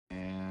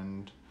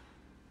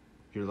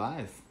You're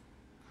live.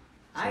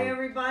 Hi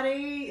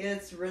everybody,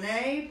 it's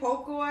Renee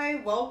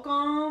Pokoi.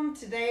 Welcome.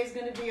 Today's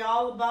going to be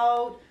all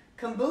about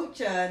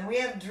kombucha, and we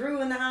have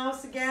Drew in the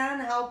house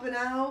again helping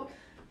out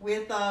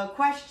with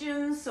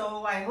questions.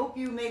 So I hope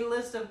you made a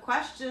list of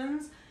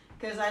questions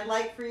because I'd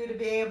like for you to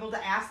be able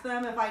to ask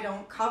them if I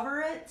don't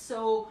cover it.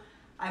 So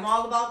I'm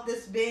all about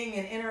this being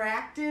an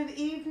interactive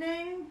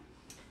evening.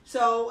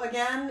 So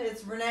again,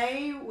 it's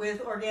Renee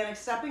with Organic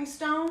Stepping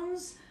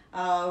Stones.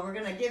 We're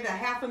going to give a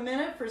half a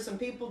minute for some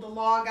people to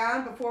log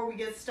on before we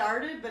get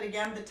started. But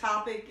again, the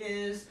topic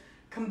is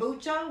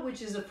kombucha,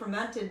 which is a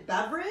fermented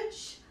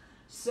beverage.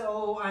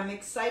 So I'm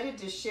excited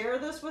to share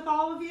this with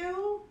all of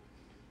you.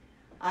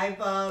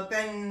 I've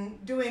been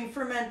doing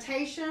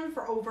fermentation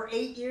for over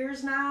 8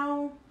 years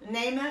now.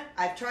 Name it,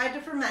 I've tried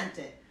to ferment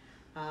it.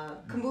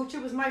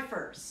 Kombucha was my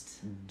first.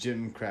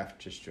 Jim Kraft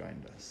just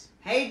joined us.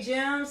 Hey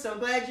Jim, so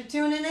glad you're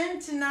tuning in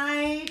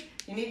tonight.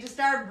 You need to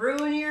start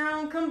brewing your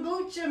own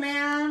kombucha,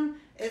 man.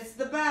 It's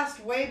the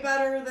best, way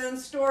better than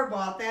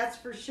store-bought, that's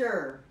for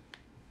sure.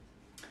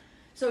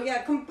 So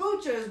yeah,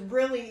 kombucha is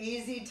really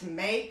easy to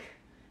make.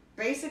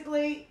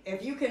 Basically,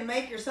 if you can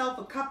make yourself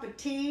a cup of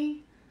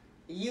tea,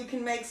 you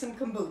can make some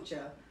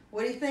kombucha.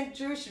 What do you think,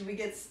 Drew? Should we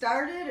get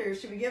started, or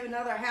should we give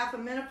another half a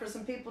minute for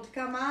some people to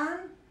come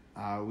on?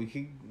 We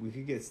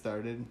could get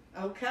started.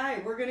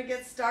 Okay, we're gonna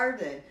get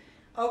started.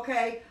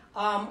 Okay,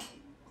 I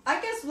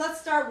guess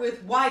let's start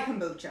with why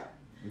kombucha.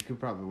 We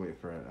could probably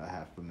wait for a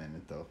half a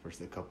minute though for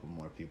a couple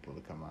more people to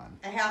come on.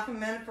 A half a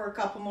minute for a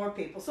couple more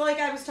people. So like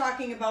I was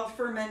talking about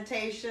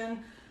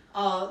fermentation,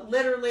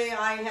 literally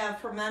I have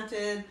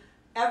fermented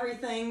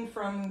everything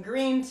from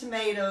green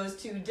tomatoes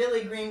to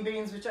dilly green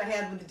beans, which I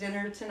had with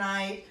dinner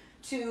tonight,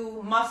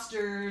 to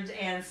mustard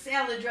and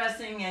salad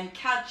dressing and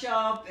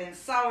ketchup and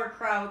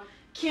sauerkraut,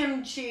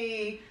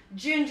 kimchi,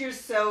 ginger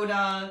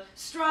soda,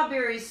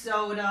 strawberry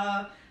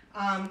soda.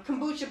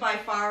 Kombucha by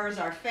far is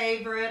our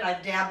favorite.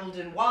 I've dabbled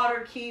in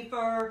water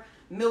kefir,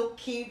 milk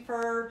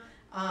kefir.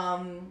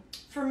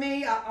 For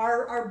me,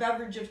 our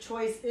beverage of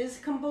choice is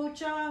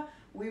kombucha.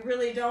 We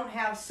really don't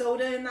have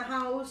soda in the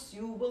house.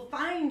 You will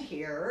find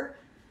here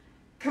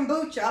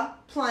kombucha,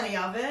 plenty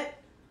of it.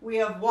 We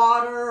have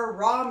water,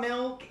 raw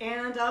milk,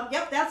 and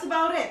yep, that's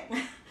about it.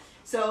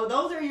 So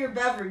those are your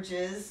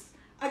beverages.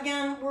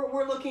 Again,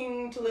 we're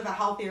looking to live a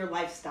healthier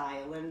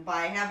lifestyle, and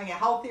by having a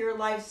healthier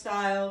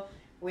lifestyle,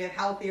 we have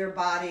healthier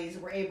bodies,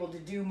 we're able to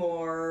do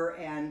more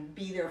and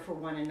be there for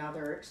one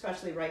another,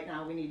 especially right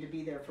now, we need to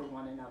be there for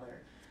one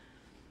another.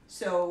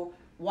 So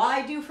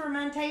why do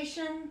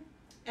fermentation?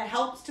 It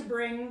helps to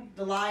bring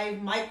the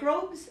live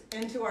microbes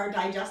into our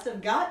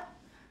digestive gut.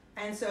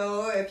 And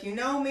so if you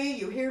know me,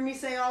 you hear me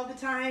say all the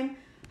time,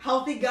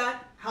 healthy gut,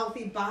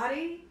 healthy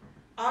body.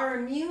 Our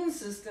immune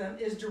system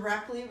is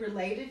directly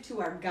related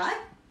to our gut.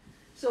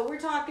 So we're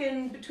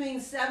talking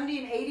between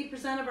 70 and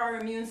 80% of our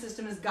immune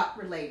system is gut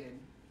related.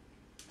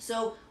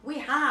 So we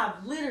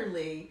have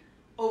literally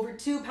over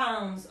 2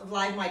 pounds of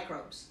live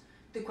microbes.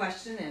 The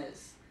question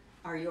is,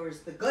 are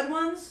yours the good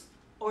ones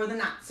or the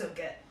not so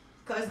good?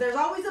 Because there's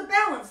always a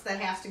balance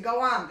that has to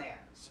go on there.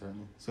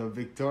 Certainly. So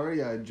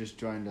Victoria just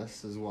joined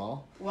us as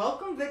well.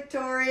 Welcome,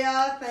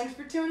 Victoria. Thanks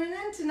for tuning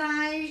in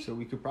tonight. So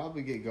we could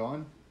probably get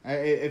going.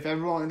 If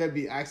everyone, that'd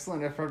be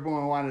excellent if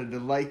everyone wanted to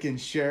like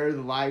and share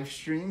the live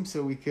stream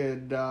so we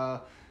could,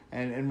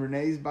 and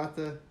Renee's about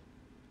to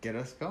get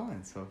us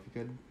going. So if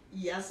you could.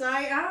 Yes,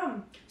 I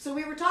am. So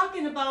we were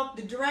talking about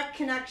the direct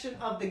connection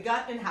of the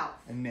gut and health.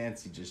 And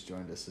Nancy just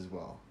joined us as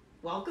well.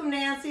 Welcome,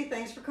 Nancy.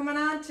 Thanks for coming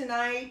on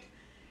tonight.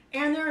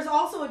 And there's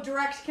also a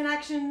direct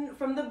connection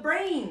from the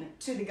brain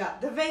to the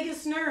gut, the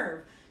vagus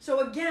nerve.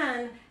 So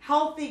again,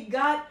 healthy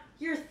gut,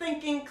 you're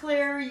thinking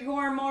clear, you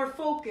are more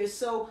focused.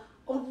 So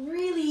a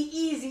really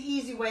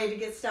easy way to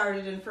get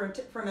started in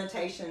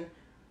fermentation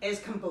is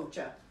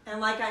kombucha.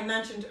 And like I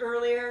mentioned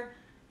earlier,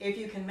 if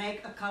you can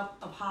make a cup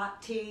of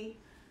hot tea,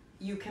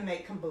 you can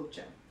make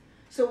kombucha.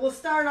 So we'll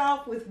start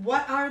off with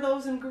what are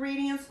those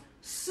ingredients.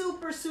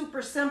 Super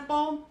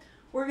simple.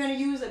 We're going to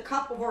use a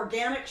cup of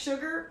organic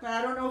sugar. And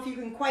I don't know if you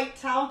can quite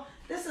tell.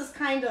 This is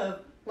kind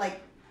of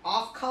like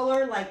off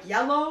color, like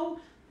yellow.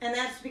 And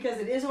that's because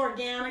it is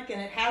organic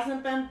and it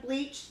hasn't been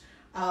bleached.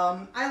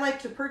 I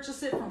like to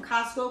purchase it from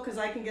Costco because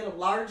I can get a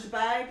large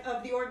bag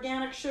of the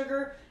organic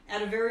sugar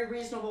at a very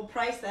reasonable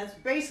price. That's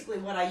basically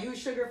what I use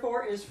sugar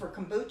for, is for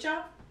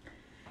kombucha.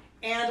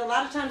 And a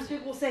lot of times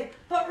people will say,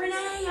 but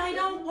Renee, I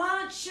don't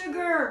want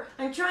sugar.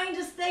 I'm trying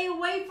to stay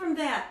away from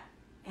that.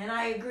 And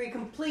I agree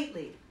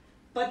completely.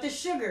 But the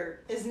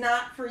sugar is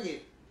not for you.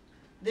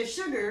 The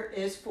sugar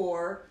is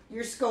for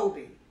your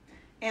SCOBY.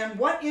 And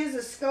what is a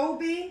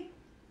SCOBY?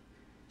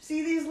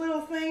 See these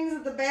little things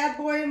at the bad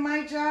boy in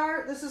my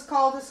jar? This is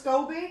called a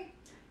SCOBY.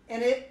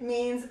 And it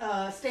means,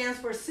 stands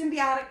for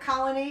symbiotic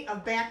colony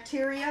of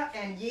bacteria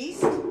and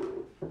yeast.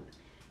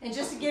 And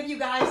just to give you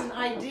guys an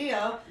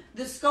idea,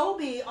 the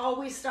SCOBY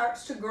always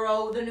starts to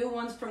grow the new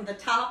ones from the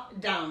top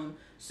down.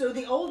 So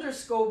the older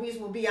SCOBYs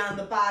will be on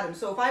the bottom.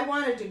 So if I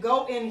wanted to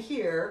go in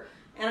here,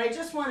 and I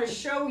just want to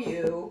show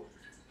you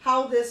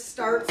how this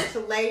starts to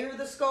layer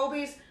the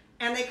SCOBYs,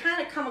 and they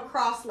kind of come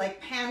across like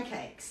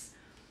pancakes.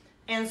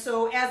 And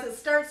so as it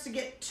starts to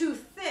get too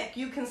thick,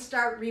 you can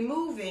start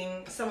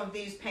removing some of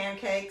these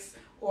pancakes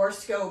or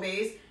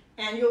scobies,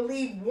 and you'll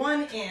leave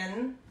one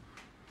in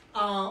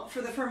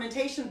for the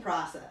fermentation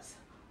process.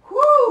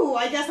 Whoo!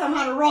 I guess I'm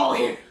on a roll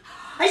here.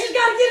 I just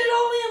gotta get it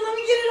all in. Let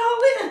me get it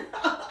all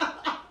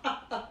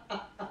in.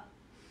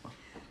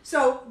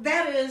 So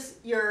that is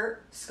your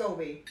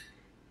SCOBY.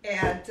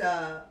 And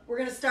we're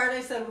gonna start,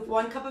 I said, with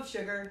 1 cup of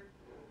sugar,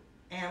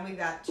 and we've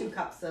got 2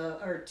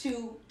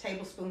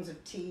 tablespoons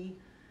of tea.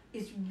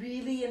 It's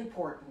really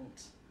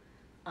important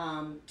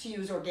to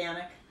use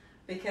organic,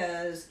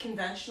 because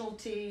conventional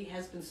tea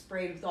has been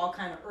sprayed with all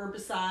kind of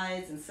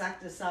herbicides,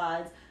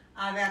 insecticides.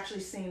 I've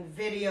actually seen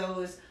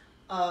videos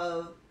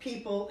of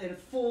people in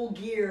full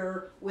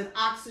gear with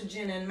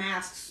oxygen and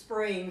masks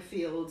spraying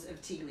fields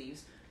of tea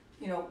leaves.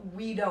 You know,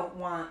 we don't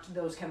want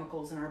those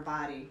chemicals in our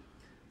body.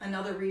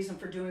 Another reason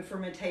for doing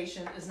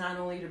fermentation is not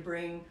only to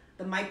bring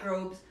the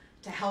microbes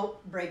to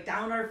help break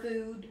down our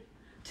food,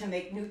 to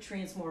make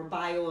nutrients more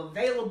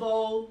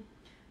bioavailable,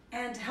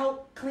 and to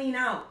help clean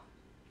out.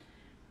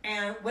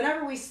 And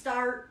whenever we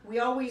start, we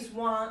always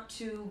want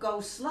to go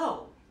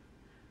slow,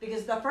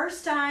 because the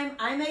first time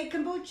I made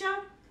kombucha,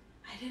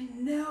 I didn't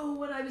know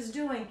what I was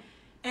doing,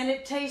 and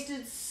it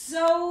tasted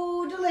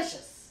so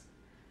delicious.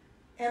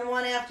 And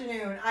one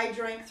afternoon, I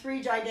drank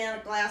 3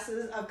 gigantic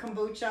glasses of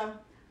kombucha.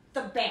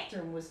 The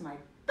bathroom was my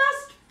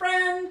best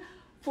friend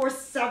for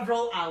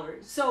several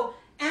hours. So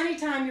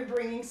anytime you're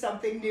bringing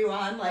something new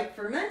on, like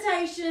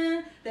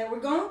fermentation, that we're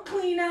going to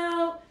clean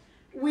out,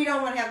 we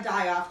don't want to have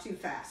die off too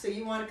fast. So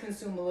you want to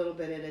consume a little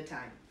bit at a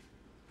time.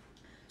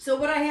 So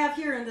what I have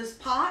here in this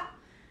pot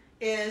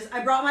is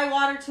I brought my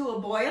water to a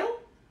boil.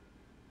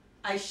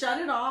 I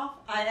shut it off.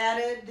 I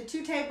added the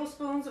 2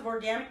 tablespoons of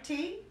organic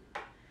tea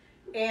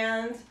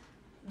and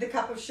the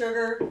cup of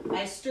sugar.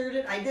 I stirred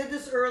it. I did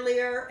this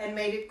earlier and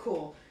made it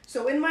cool.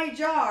 So in my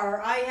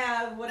jar, I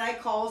have what I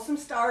call some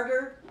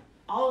starter.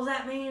 All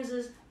that means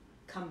is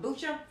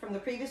kombucha from the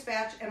previous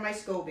batch and my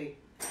SCOBY.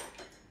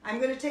 I'm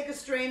going to take a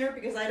strainer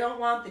because I don't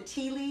want the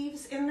tea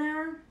leaves in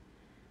there.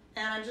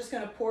 And I'm just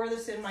going to pour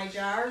this in my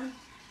jar.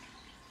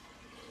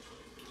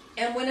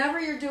 And whenever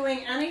you're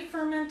doing any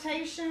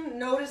fermentation,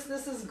 notice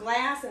this is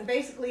glass, and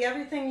basically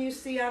everything you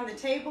see on the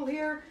table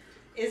here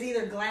is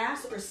either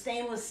glass or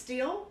stainless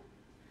steel.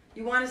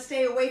 You want to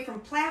stay away from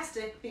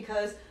plastic,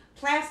 because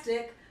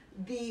plastic,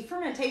 the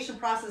fermentation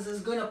process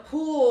is going to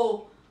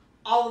pull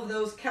all of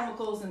those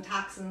chemicals and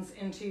toxins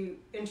into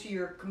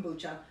your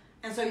kombucha,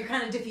 and so you're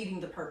kind of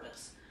defeating the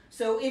purpose.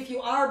 So if you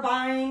are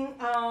buying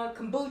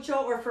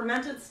kombucha or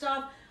fermented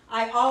stuff,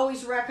 I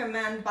always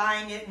recommend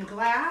buying it in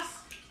glass.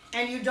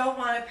 And you don't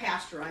want it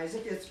pasteurized.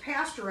 If it's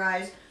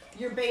pasteurized,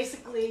 you're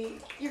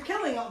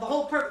killing the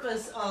whole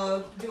purpose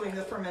of doing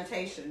the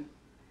fermentation.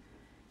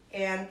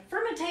 And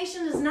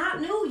fermentation is not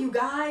new, you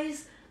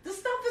guys. This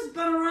stuff has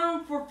been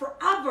around for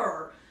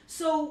forever.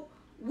 So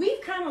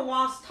we've kind of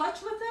lost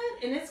touch with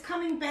it, and it's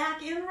coming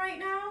back in right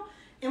now.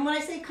 And when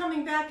I say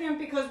coming back in,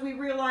 because we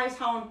realize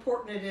how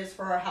important it is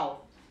for our health.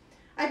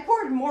 I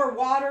poured more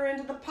water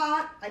into the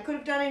pot. I could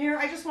have done it here.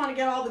 I just want to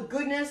get all the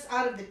goodness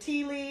out of the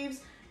tea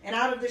leaves and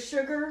out of the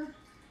sugar.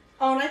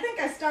 Oh, and I think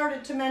I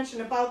started to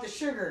mention about the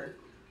sugar.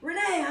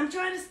 Renee, I'm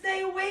trying to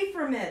stay away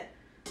from it.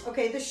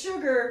 Okay, the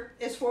sugar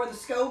is for the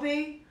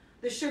SCOBY.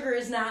 The sugar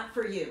is not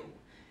for you.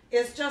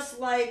 It's just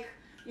like,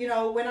 you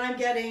know, when I'm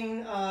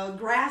getting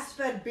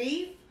grass-fed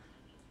beef,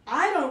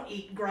 I don't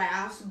eat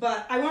grass,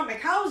 but I want my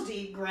cows to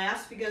eat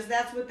grass because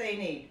that's what they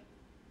need.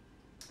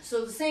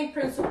 So the same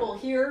principle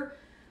here.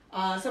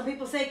 Some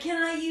people say,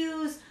 can I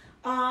use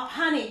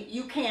honey?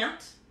 You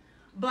can't.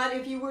 But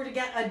if you were to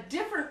get a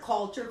different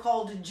culture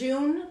called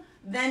June,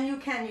 then you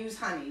can use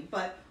honey.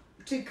 But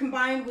to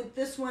combine with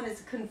this one, it's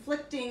a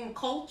conflicting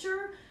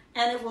culture,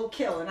 and it will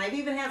kill. And I've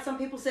even had some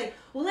people say,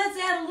 well, let's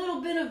add a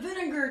little bit of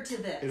vinegar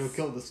to this. It'll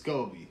kill the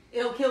SCOBY.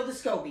 It'll kill the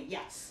SCOBY,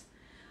 yes.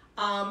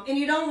 And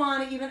you don't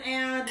want to even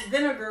add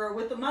vinegar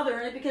with the mother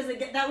in it, because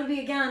that would be,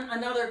 again,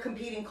 another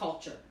competing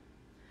culture.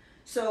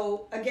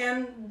 So,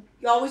 again,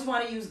 you always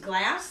want to use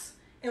glass.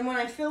 And when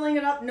I'm filling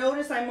it up,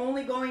 notice I'm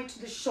only going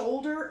to the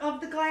shoulder of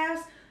the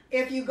glass.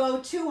 If you go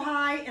too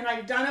high, and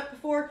I've done it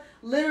before,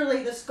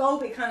 literally the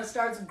SCOBY kind of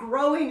starts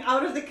growing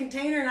out of the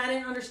container, and I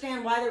didn't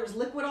understand why there was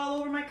liquid all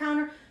over my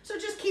counter. So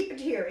just keep it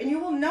here. And you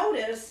will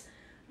notice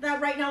that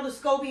right now the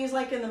SCOBY is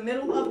like in the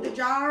middle of the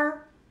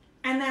jar,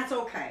 and that's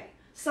okay.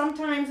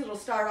 Sometimes it'll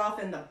start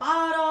off in the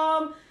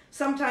bottom,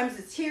 sometimes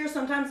it's here,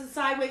 sometimes it's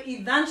sideways.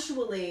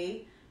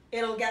 Eventually,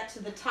 it'll get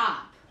to the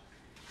top.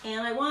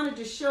 And I wanted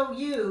to show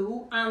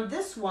you on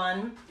this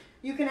one,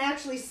 you can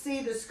actually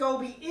see the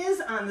SCOBY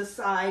is on the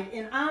side,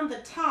 and on the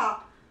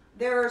top,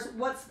 there's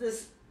what's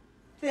this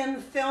thin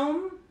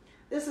film.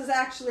 This is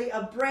actually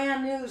a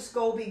brand new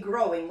SCOBY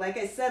growing. Like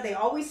I said, they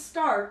always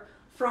start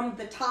from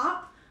the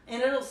top,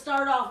 and it'll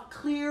start off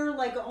clear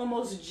like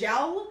almost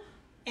gel,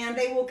 and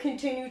they will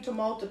continue to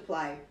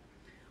multiply.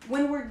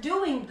 When we're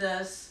doing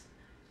this,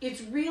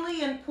 it's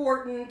really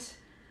important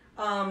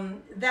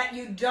that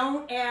you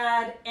don't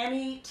add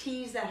any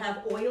teas that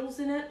have oils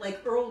in it,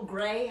 like Earl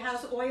Grey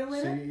has oil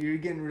in So it. you're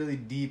getting really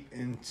deep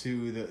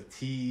into the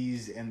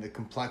teas and the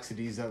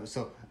complexities of it.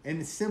 So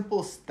in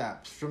simple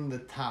steps from the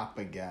top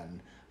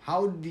again,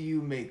 how do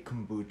you make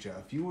kombucha?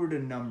 If you were to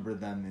number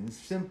them in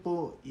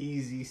simple,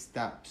 easy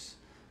steps,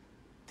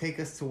 take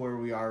us to where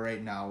we are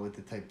right now with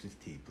the types of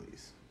tea,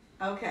 please.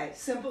 Okay,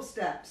 simple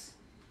steps.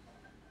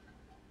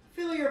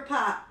 Fill your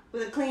pot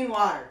with clean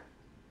water.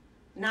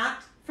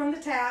 Not from the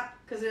tap,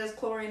 because it has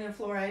chlorine and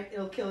fluoride.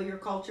 It'll kill your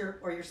culture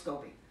or your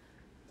SCOBY.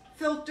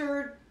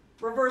 Filtered,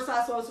 reverse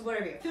osmosis,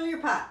 whatever you fill your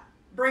pot.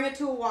 Bring it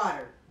to a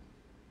water.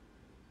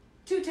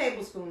 2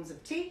 tablespoons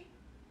of tea.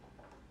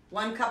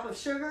 1 cup of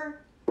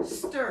sugar.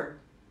 Stir.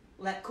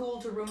 Let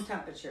cool to room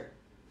temperature.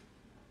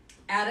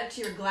 Add it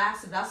to your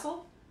glass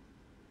vessel.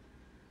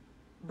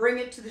 Bring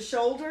it to the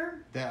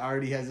shoulder. That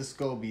already has a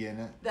SCOBY in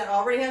it. That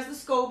already has the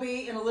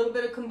SCOBY and a little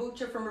bit of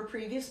kombucha from a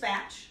previous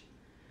batch.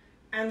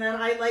 And then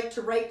I like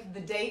to write the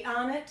date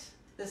on it.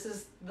 This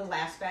is the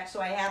last batch,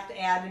 so I have to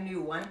add a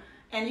new one.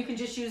 And you can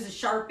just use a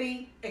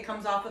Sharpie. It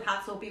comes off with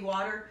hot soapy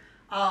water.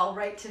 I'll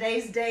write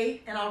today's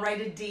date and I'll write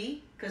a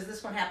D, because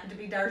this one happened to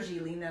be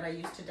Darjeeling that I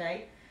used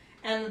today.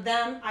 And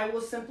then I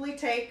will simply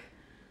take,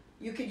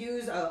 you could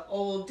use an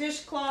old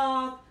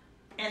dishcloth,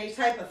 any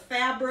type of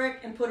fabric,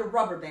 and put a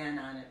rubber band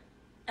on it.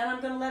 And I'm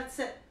going to let it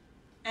sit.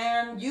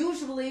 And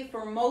usually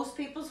for most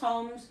people's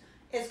homes,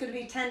 it's going to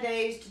be 10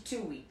 days to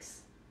 2 weeks.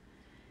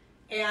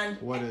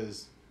 And what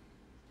is?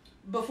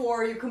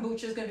 Before your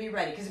kombucha is going to be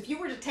ready. Because if you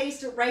were to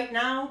taste it right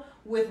now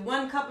with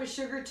 1 cup of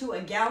sugar to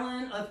a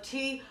gallon of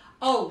tea,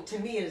 oh, to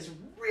me it is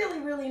really,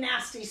 really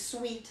nasty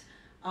sweet.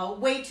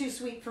 Way too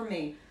sweet for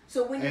me.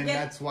 So when you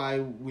that's why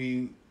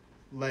we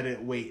let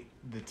it wait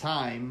the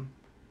time.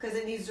 Because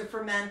it needs to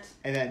ferment.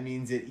 And that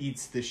means it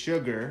eats the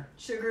sugar.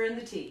 Sugar in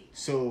the tea.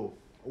 So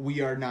we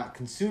are not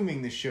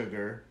consuming the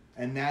sugar,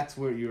 and that's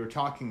what you were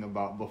talking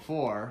about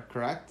before,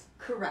 correct?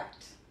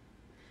 Correct.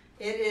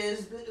 It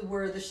is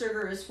where the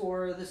sugar is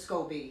for the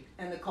SCOBY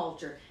and the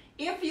culture.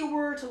 If you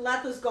were to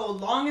let this go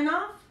long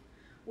enough,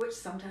 which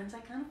sometimes I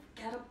kind of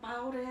forget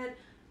about it,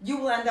 you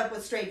will end up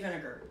with straight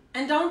vinegar.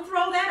 And don't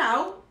throw that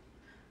out.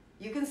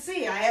 You can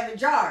see I have a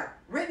jar,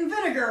 written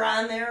vinegar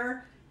on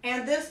there,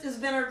 and this is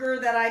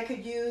vinegar that I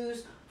could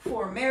use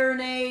for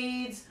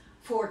marinades,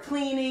 for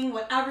cleaning,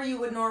 whatever you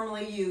would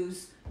normally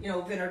use,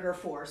 vinegar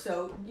for.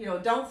 So,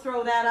 don't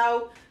throw that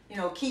out,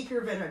 keep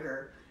your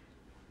vinegar.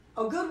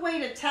 A good way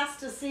to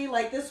test to see,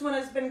 like this one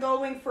has been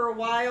going for a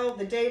while.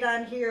 The date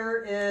on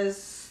here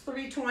is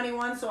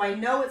 3/21, so I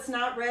know it's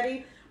not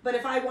ready. But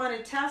if I want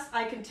to test,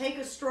 I can take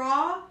a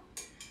straw,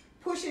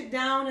 push it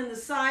down in the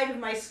side of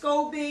my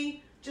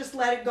SCOBY, just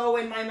let it go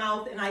in my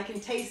mouth, and I can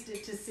taste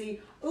it to see,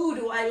 ooh,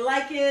 do I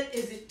like it?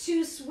 Is it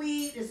too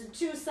sweet? Is it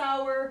too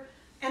sour?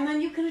 And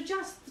then you can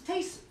adjust the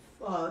taste,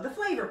 the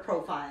flavor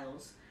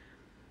profiles.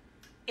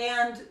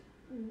 And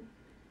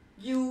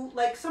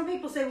some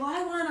people say, well,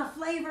 I want a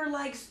flavor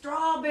like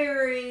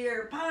strawberry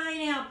or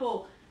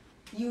pineapple.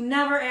 You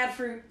never add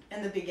fruit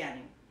in the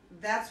beginning.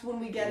 That's when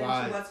we get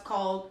into what's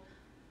called,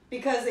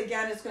 because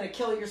again, it's going to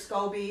kill your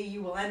SCOBY.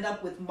 You will end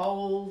up with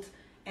mold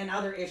and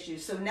other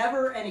issues. So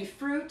never any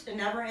fruit and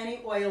never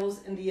any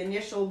oils in the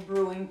initial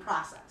brewing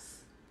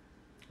process.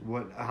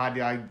 How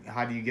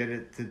do you get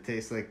it to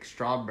taste like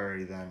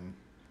strawberry then,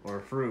 or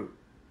fruit?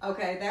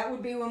 Okay, that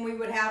would be when we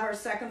would have our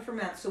second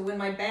ferment. So when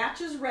my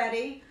batch is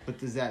ready... What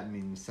does that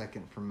mean,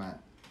 second ferment?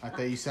 I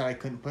thought you said I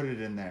couldn't put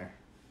it in there.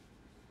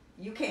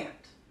 You can't.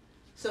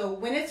 So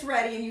when it's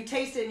ready and you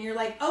taste it and you're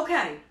like,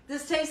 okay,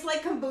 this tastes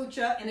like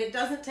kombucha and it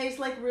doesn't taste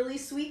like really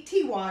sweet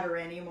tea water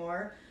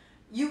anymore,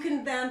 you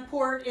can then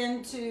pour it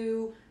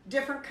into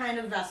different kind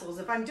of vessels.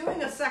 If I'm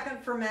doing a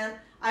second ferment,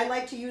 I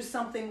like to use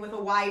something with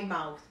a wide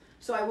mouth.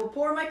 So I will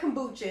pour my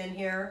kombucha in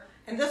here.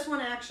 And this one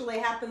actually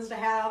happens to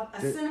have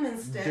a cinnamon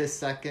stick. Does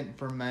second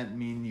ferment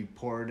mean you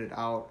poured it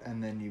out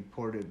and then you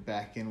poured it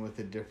back in with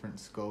a different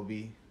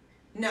SCOBY?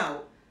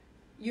 No.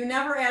 You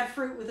never add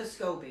fruit with a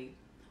SCOBY.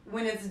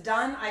 When it's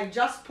done, I've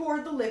just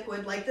poured the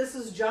liquid. Like this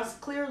is just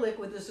clear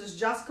liquid. This is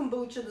just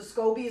kombucha. The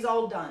SCOBY is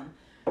all done.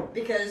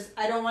 Because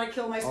I don't want to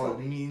kill my SCOBY. Oh, it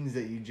means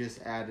that you just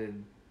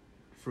added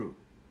fruit.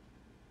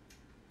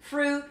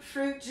 Fruit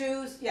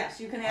juice. Yes,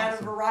 you can add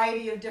a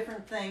variety of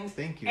different things.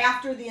 Thank you.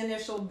 After the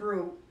initial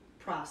brew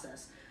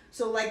process.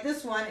 So like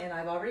this one, and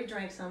I've already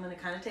drank some, and it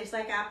kind of tastes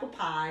like apple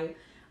pie.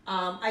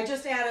 I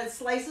just added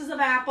slices of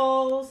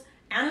apples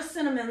and a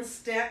cinnamon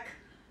stick,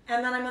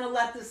 and then I'm going to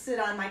let this sit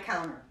on my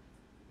counter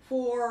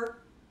for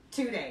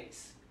 2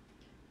 days.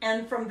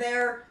 And from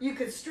there, you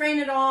could strain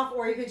it off,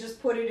 or you could just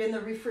put it in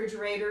the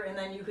refrigerator, and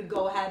then you could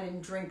go ahead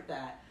and drink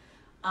that.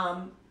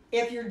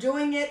 If you're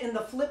doing it in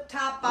the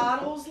flip-top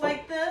bottles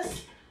like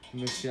this...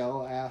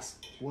 Michelle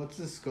asked, what's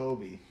a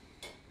SCOBY?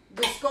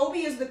 The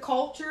SCOBY is the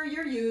culture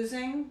you're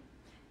using,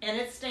 and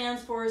it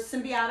stands for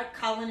symbiotic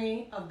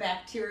colony of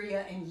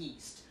bacteria and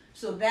yeast.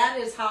 So that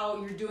is how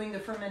you're doing the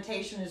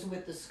fermentation, is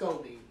with the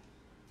SCOBY.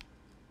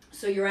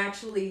 So you're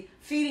actually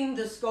feeding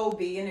the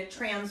SCOBY and it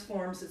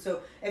transforms it.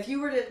 So if you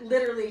were to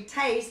literally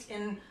taste,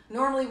 and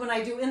normally when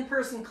I do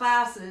in-person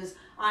classes,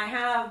 I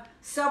have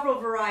several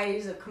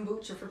varieties of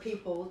kombucha for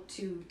people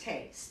to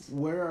taste.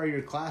 Where are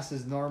your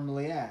classes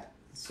normally at?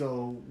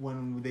 So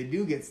when they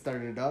do get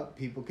started up,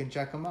 people can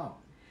check them out.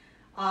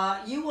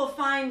 You will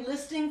find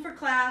listing for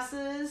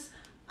classes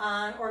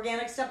on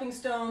Organic Stepping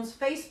Stones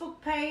Facebook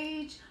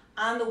page,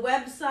 on the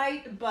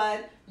website,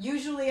 but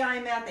usually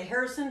I'm at the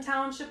Harrison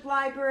Township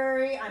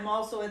Library. I'm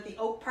also at the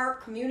Oak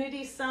Park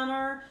Community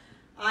Center.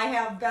 I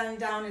have been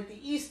down at the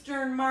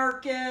Eastern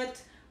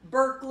Market,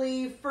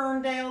 Berkeley,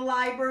 Ferndale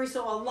Library,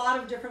 so a lot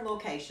of different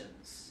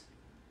locations.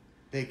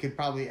 They could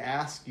probably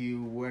ask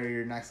you where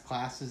your next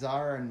classes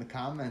are in the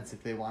comments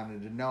if they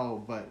wanted to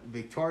know, but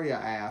Victoria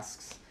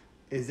asks,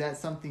 is that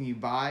something you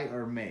buy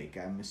or make?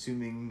 I'm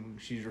assuming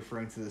she's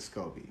referring to the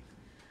SCOBY.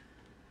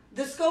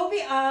 The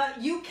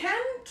SCOBY, you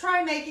can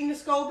try making a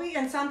SCOBY,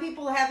 and some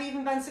people have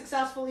even been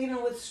successful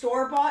even with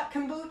store-bought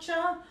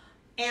kombucha,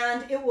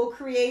 and it will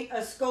create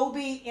a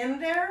SCOBY in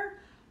there,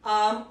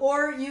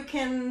 or you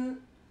can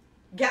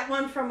get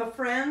one from a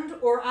friend,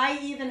 or I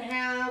even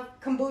have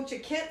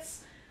kombucha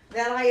kits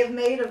that I have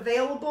made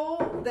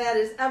available that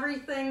is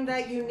everything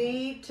that you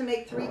need to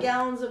make 3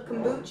 gallons of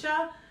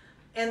kombucha.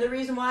 And the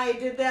reason why I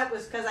did that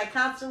was because I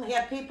constantly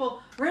had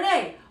people,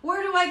 Renee,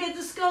 where do I get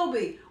the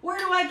SCOBY? Where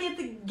do I get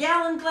the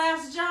gallon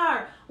glass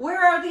jar? Where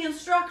are the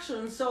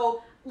instructions?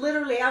 So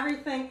literally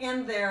everything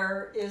in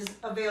there is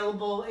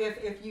available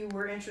if you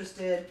were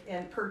interested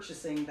in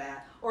purchasing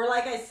that. Or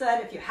like I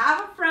said, if you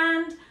have a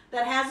friend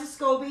that has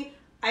a SCOBY,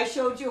 I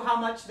showed you how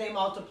much they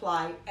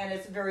multiply, and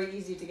it's very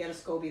easy to get a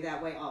SCOBY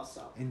that way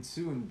also. And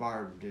Sue and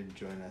Barb did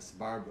join us.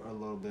 Barb a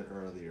little bit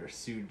earlier.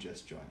 Sue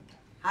just joined.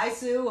 Hi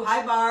Sue,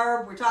 hi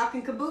Barb. We're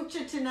talking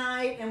kombucha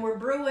tonight, and we're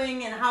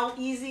brewing and how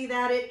easy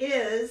that it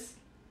is.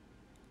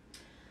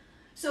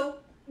 So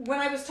when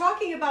I was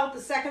talking about the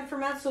second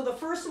ferment, so the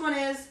first one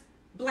is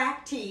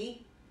black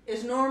tea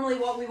is normally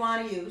what we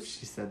want to use.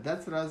 She said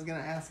that's what I was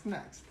going to ask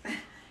next.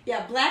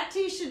 Yeah, black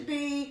tea should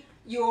be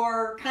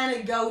your kind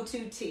of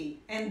go-to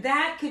tea. And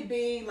that could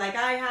be, like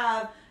I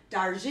have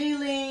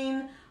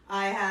Darjeeling,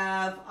 I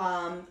have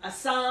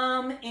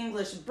Assam,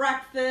 English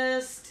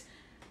breakfast.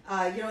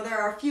 There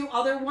are a few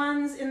other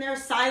ones in there.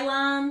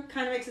 Ceylon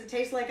kind of makes it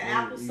taste like an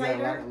apple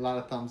cider. A lot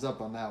of thumbs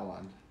up on that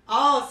one.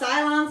 Oh,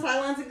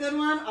 Ceylon's a good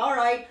one. All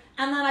right.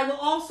 And then I will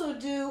also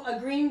do a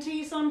green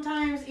tea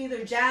sometimes,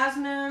 either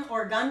jasmine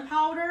or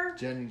gunpowder.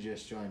 Jenny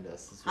just joined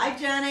us as well. Hi,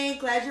 Jenny.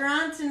 Glad you're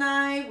on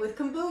tonight with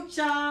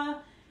kombucha.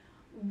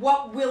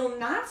 What will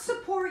not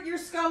support your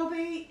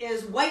SCOBY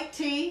is white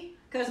tea,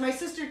 because my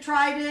sister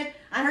tried it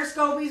and her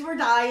SCOBYs were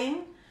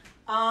dying.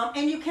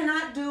 And you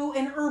cannot do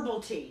an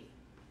herbal tea.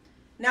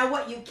 Now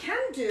what you can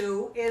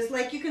do is,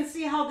 like you can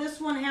see how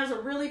this one has a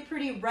really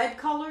pretty red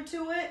color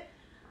to it.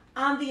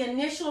 On the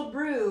initial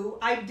brew,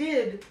 I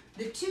did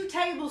the 2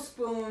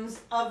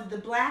 tablespoons of the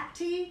black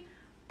tea,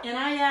 and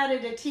I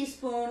added a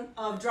teaspoon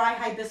of dry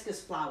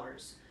hibiscus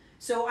flowers.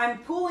 So I'm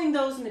pulling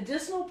those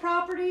medicinal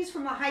properties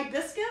from the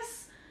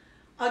hibiscus,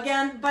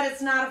 again, but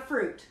it's not a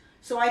fruit.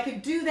 So I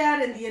could do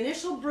that in the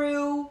initial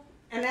brew,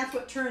 and that's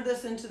what turned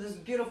this into this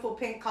beautiful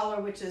pink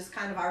color, which is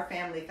kind of our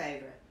family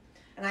favorite.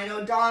 And I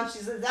know Dawn, she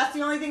says, that's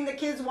the only thing the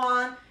kids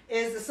want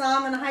is the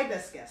salmon and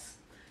hibiscus.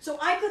 So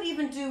I could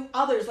even do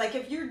others. Like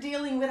if you're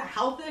dealing with a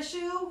health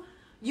issue,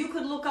 you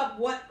could look up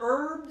what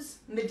herbs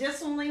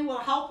medicinally will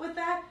help with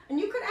that. And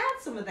you could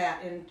add some of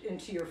that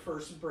into your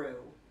first brew.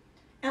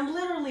 And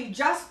literally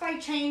just by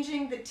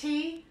changing the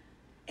tea,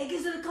 it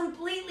gives it a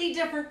completely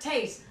different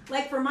taste.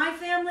 Like for my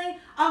family,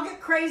 I'll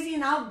get crazy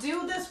and I'll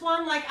do this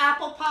one like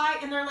apple pie.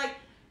 And they're like,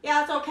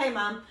 yeah, it's okay,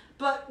 Mom.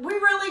 But we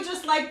really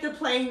just like the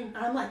plain. And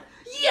I'm like,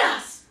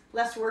 yes,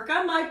 less work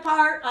on my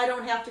part. I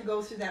don't have to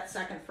go through that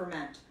second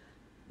ferment.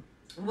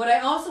 What I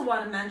also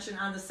want to mention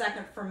on the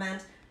second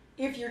ferment,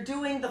 if you're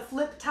doing the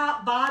flip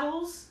top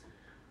bottles,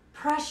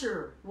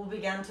 pressure will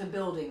begin to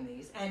building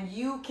these. And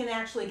you can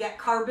actually get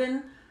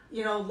carbon,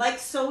 like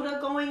soda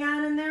going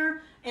on in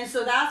there. And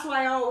so that's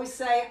why I always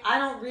say I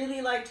don't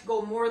really like to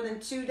go more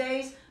than 2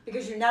 days,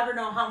 because you never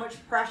know how much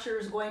pressure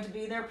is going to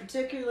be there,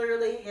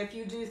 particularly if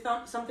you do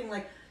something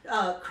like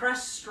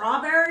crushed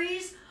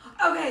strawberries.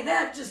 Okay,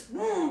 that just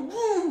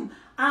on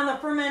the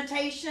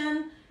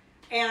fermentation,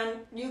 and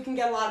you can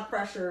get a lot of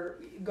pressure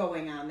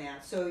going on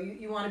that. So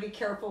you want to be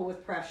careful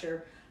with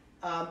pressure.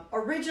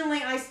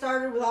 Originally, I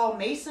started with all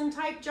mason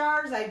type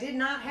jars. I did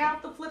not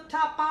have the flip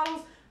top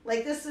bottles.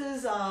 Like this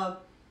is an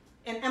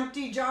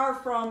empty jar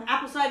from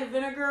apple cider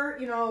vinegar,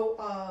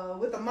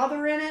 with a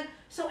mother in it.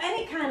 So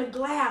any kind of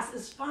glass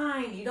is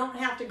fine. You don't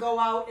have to go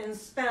out and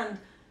spend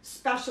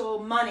special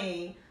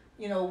money,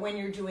 when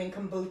you're doing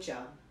kombucha.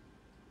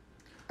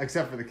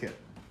 Except for the kit.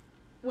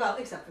 Well,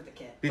 except for the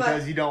kit.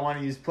 Because you don't want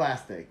to use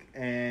plastic,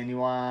 and you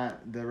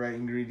want the right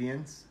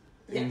ingredients,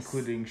 yes,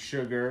 including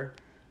sugar,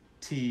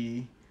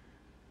 tea,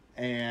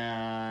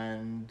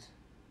 and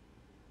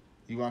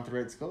you want the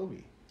right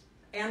SCOBY.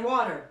 And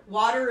water.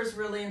 Water is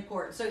really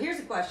important. So here's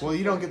a question. Well,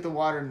 you don't get the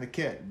water in the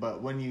kit,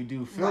 but when you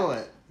do fill Right.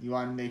 it, you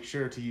want to make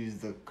sure to use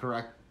the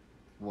correct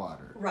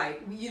water.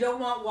 Right. You don't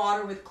want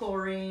water with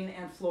chlorine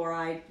and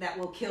fluoride. That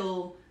will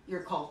kill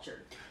your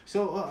culture.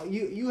 So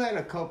you had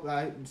a couple.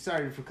 I'm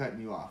sorry for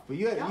cutting you off, but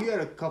you had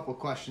a couple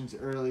questions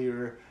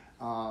earlier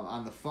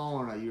on the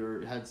phone.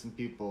 You had some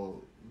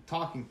people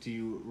talking to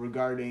you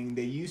regarding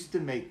they used to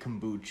make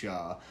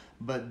kombucha,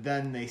 but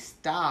then they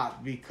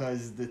stopped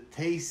because the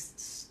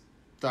tastes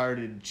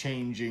started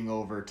changing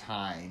over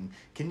time.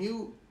 Can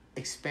you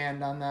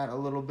expand on that a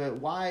little bit?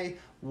 Why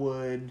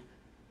would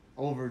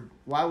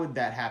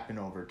that happen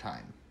over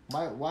time?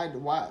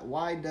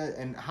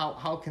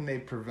 How can they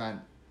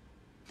prevent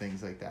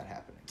things like that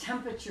happening?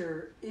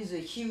 Temperature is a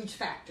huge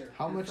factor.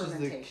 How in much is the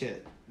fermentation.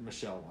 kit?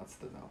 Michelle wants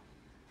to know.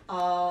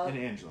 And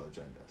Angela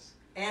joined us.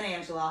 And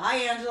Angela. Hi,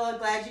 Angela.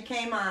 Glad you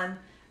came on.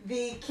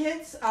 The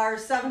kits are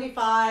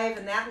 $75,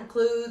 and that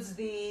includes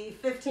the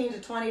 $15 to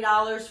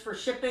 $20 for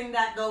shipping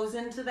that goes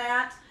into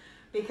that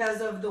because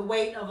of the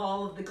weight of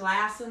all of the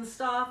glass and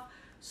stuff.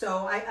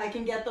 So I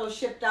can get those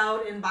shipped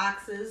out in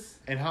boxes.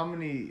 And how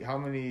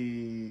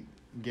many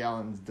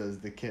gallons does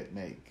the kit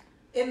make?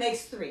 It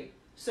makes 3.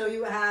 So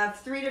you have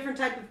 3 different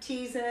type of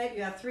teas in it.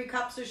 You have 3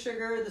 cups of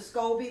sugar, the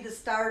SCOBY, the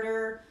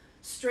starter,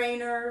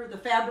 strainer, the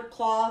fabric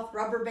cloth,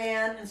 rubber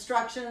band,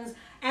 instructions,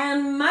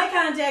 and my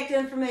contact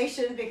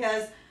information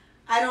because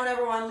I don't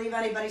ever want to leave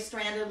anybody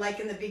stranded like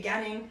in the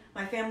beginning.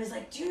 My family's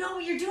like, do you know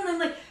what you're doing? I'm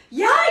like,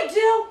 yeah, I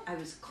do. I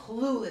was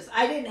clueless.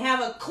 I didn't have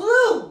a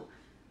clue.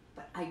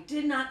 But I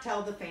did not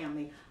tell the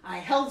family. I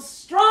held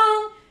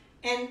strong,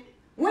 and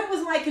when it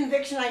was my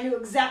conviction, I knew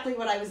exactly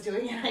what I was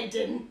doing, and I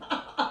didn't.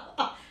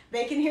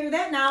 They can hear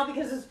that now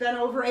because it's been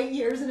over 8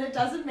 years, and it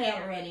doesn't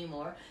matter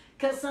anymore.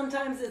 Because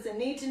sometimes it's a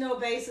need-to-know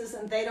basis,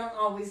 and they don't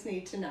always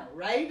need to know,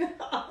 right?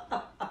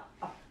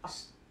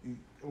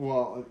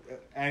 Well,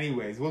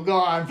 anyways, we'll go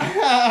on.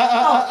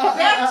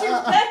 Back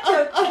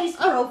to taste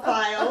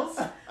profiles.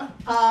 Again,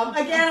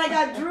 I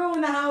got Drew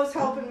in the house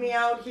helping me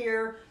out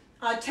here.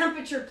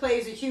 Temperature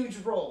plays a huge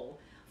role.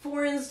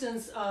 For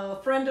instance,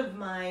 a friend of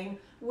mine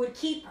would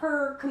keep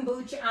her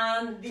kombucha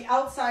on the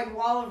outside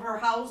wall of her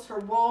house. Her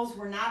walls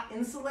were not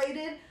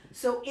insulated.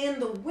 So in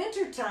the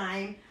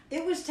wintertime,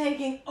 it was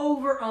taking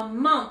over a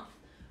month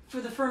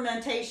for the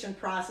fermentation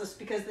process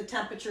because the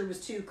temperature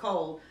was too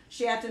cold.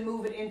 She had to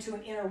move it into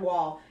an inner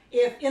wall.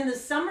 If in the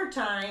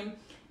summertime,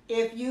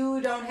 if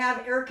you don't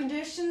have air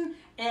conditioning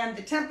and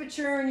the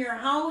temperature in your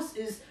house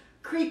is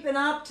creeping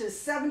up to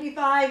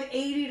 75,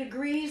 80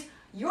 degrees,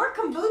 your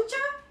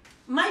kombucha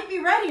might be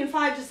ready in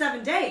 5 to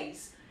 7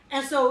 days.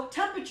 And so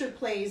temperature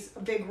plays a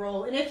big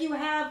role. And if you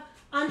have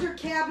under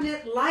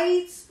cabinet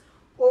lights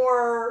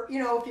or,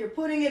 if you're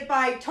putting it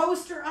by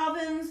toaster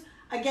ovens,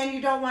 again,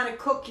 you don't want to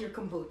cook your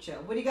kombucha.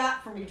 What do you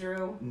got for me,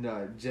 Drew?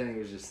 No, Jenny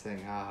was just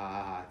saying, ha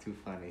ha ha, too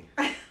funny.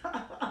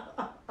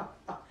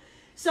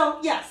 So,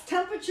 yes,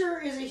 temperature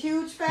is a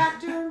huge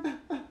factor.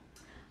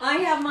 I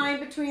have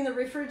mine between the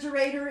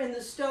refrigerator and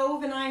the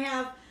stove, and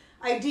I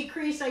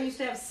decreased. I used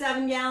to have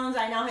 7 gallons.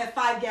 I now have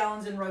 5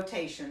 gallons in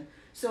rotation.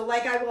 So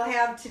like I will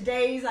have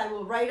today's, I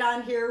will write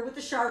on here with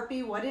the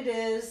Sharpie what it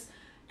is,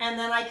 and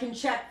then I can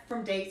check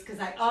from dates because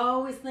I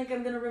always think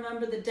I'm going to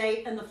remember the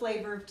date and the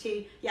flavor of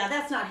tea. Yeah,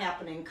 that's not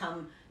happening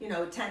come,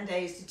 10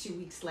 days to 2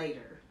 weeks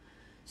later.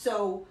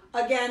 So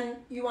again,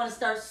 you want to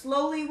start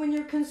slowly when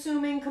you're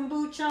consuming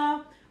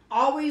kombucha.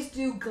 Always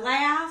do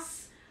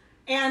glass.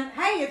 And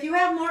hey, if you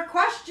have more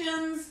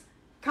questions,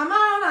 come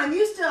on. I'm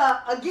used to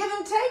a give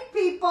and take,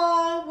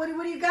 people. What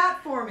do you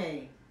got for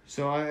me?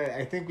 So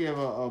I think we have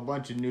a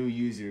bunch of new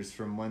users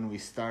from when we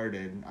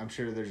started. I'm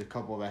sure there's a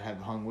couple that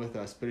have hung with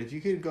us. But if you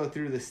could go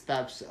through the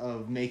steps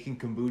of making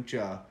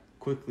kombucha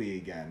quickly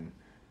again.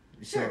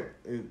 Sure.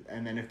 So,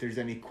 and then if there's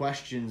any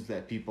questions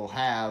that people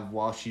have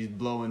while she's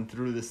blowing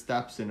through the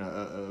steps in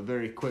a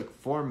very quick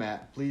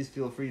format, please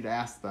feel free to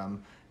ask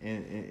them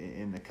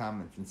in the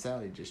comments. And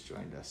Sally just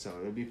joined us, so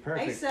it would be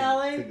perfect Hey,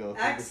 Sally. to go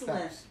through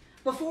Excellent. the steps.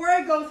 Before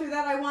I go through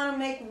that, I want to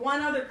make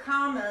one other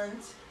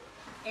comment.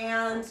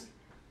 And,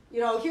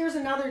 here's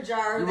another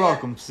jar. You're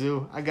welcome,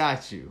 Sue. I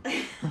got you.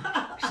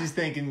 She's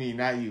thanking me,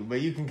 not you,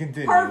 but you can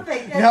continue.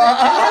 Perfect. No.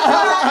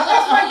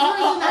 That's why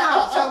Drew's in the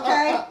house,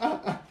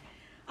 okay?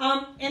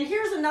 And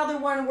here's another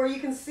one where you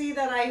can see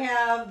that I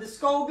have the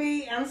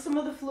SCOBY and some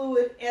of the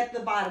fluid at the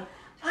bottom.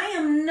 I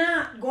am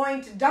not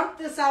going to dump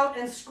this out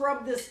and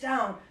scrub this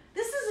down.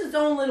 This is its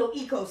own little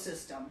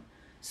ecosystem.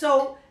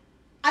 So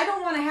I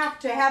don't want to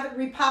have it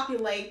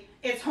repopulate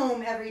its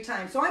home every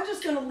time. So I'm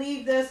just going to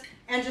leave this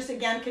and just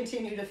again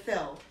continue to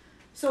fill.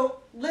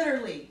 So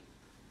literally,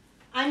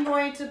 I'm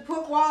going to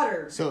put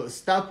water. So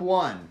step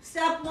 1.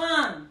 Step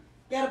 1,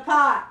 get a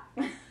pot.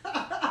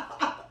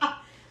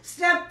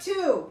 Step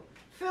 2,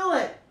 fill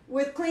it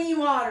with clean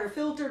water,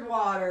 filtered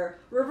water,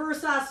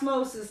 reverse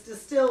osmosis,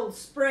 distilled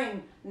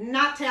spring,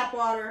 not tap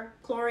water.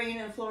 Chlorine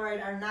and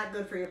fluoride are not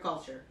good for your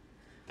culture.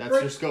 That's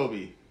your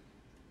SCOBY.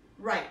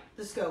 Right,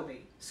 the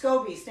SCOBY.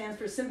 SCOBY stands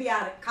for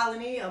symbiotic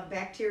colony of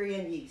bacteria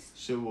and yeast.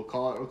 So we'll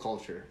call it a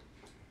culture.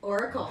 Or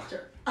a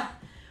culture.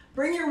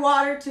 Bring your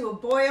water to a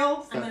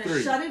boil. Step I'm going to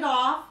 3. shut it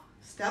off.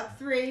 Step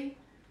 3.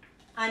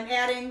 I'm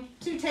adding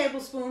 2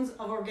 tablespoons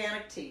of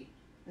organic tea.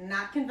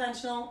 Not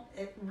conventional.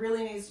 It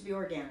really needs to be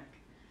organic.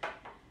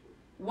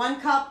 1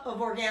 cup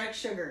of organic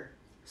sugar.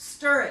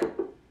 Stir it.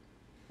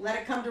 Let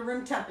it come to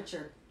room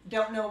temperature.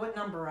 Don't know what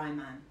number I'm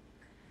on.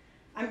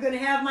 I'm going to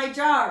have my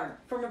jar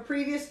from a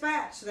previous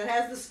batch that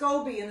has the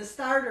SCOBY and the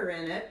starter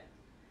in it.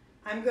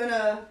 I'm going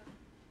to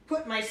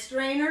put my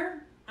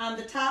strainer on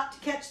the top to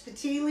catch the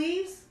tea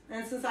leaves.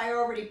 And since I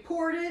already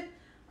poured it,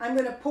 I'm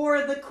going to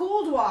pour the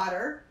cooled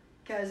water,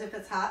 because if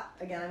it's hot,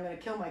 again, I'm going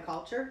to kill my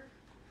culture.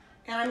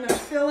 And I'm going to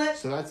fill it.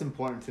 So that's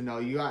important to know.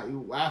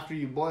 After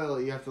you boil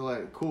it, you have to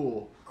let it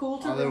cool. Cool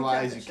to room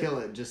Otherwise, you temperature. kill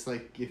it, just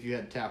like if you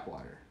had tap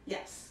water.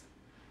 Yes.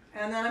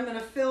 And then I'm going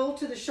to fill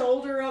to the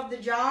shoulder of the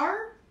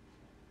jar.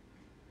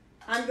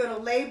 I'm going to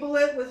label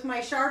it with my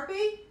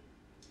Sharpie,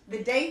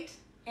 the date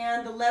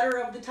and the letter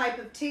of the type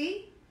of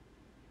tea.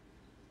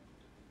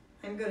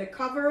 I'm going to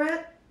cover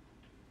it.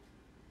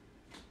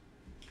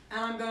 And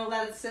I'm going to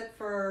let it sit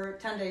for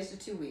 10 days to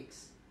 2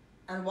 weeks.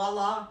 And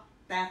voila,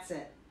 that's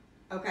it.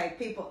 Okay,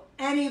 people,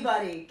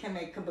 anybody can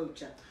make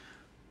kombucha.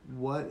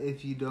 What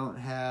if you don't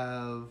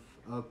have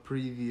a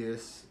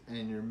previous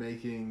and you're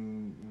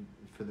making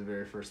for the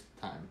very first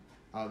time?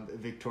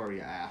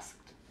 Victoria asked.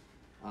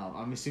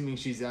 I'm assuming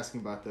she's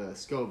asking about the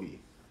SCOBY.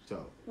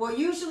 So. Well,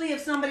 usually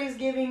if somebody's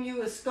giving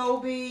you a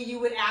SCOBY, you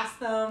would ask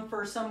them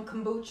for some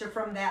kombucha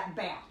from that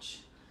batch.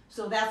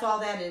 So that's all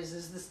that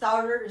is the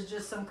starter is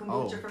just some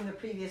kombucha from the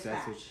previous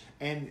batch.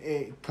 And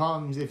it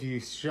comes, if you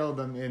show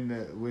them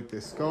with the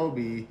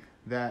SCOBY,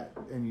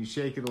 and you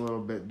shake it a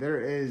little bit, there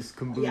is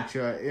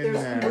kombucha in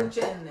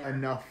there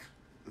enough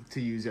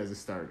to use as a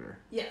starter.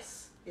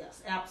 Yes,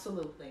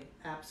 absolutely.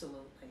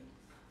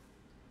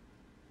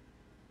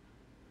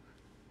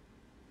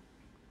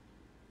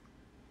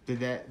 Did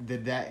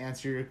that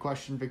answer your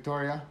question,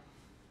 Victoria?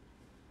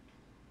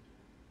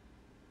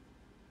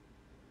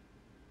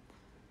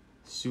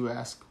 Sue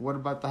asked, what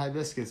about the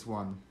hibiscus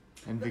one?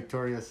 And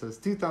Victoria says,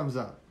 2 thumbs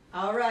up.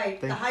 All right,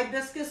 the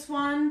hibiscus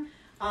one,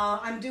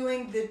 I'm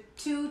doing the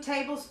 2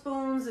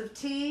 tablespoons of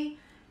tea,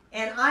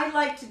 and I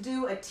like to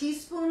do a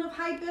teaspoon of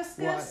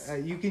hibiscus. Well,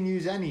 you can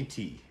use any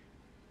tea.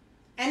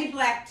 Any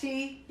black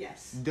tea,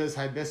 yes. Does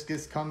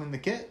hibiscus come in the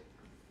kit?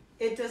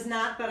 It does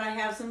not, but I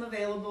have some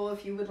available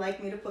if you would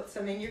like me to put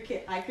some in your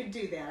kit. I could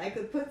do that. I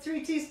could put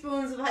 3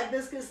 teaspoons of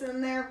hibiscus in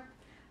there.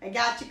 I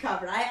got you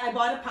covered. I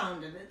bought a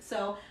pound of it,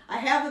 so I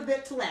have a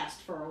bit to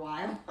last for a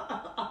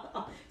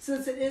while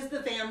since it is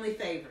the family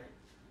favorite.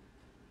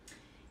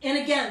 And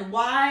again,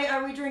 why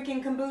are we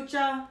drinking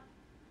kombucha?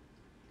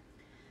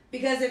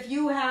 Because if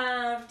you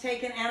have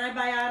taken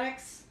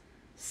antibiotics,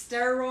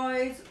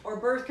 steroids, or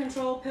birth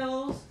control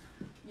pills,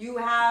 you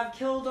have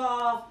killed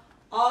off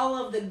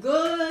all of the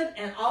good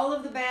and all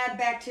of the bad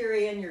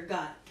bacteria in your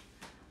gut.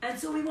 And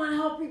so we want to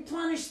help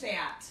replenish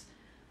that.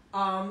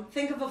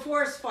 Think of a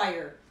forest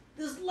fire.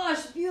 This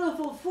lush,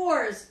 beautiful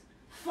forest,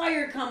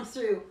 fire comes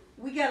through.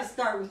 We got to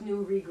start with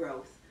new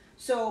regrowth.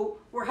 So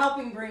we're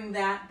helping bring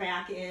that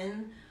back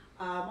in.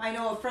 I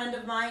know a friend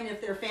of mine,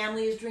 if their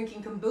family is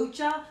drinking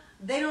kombucha,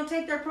 they don't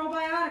take their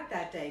probiotic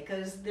that day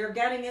because they're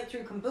getting it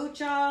through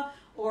kombucha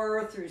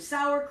or through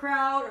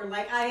sauerkraut, or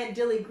like I had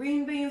dilly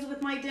green beans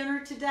with my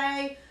dinner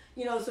today.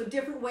 You know, so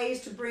different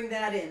ways to bring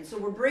that in. So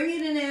we're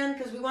bringing it in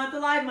because we want the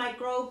live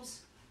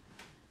microbes.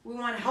 We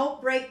want to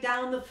help break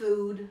down the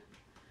food.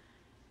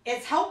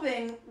 It's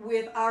helping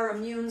with our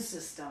immune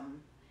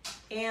system.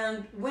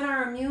 And when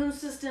our immune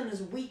system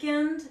is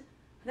weakened,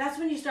 that's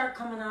when you start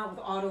coming out with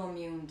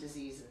autoimmune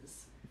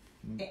diseases.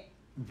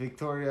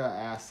 Victoria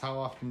asks, how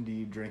often do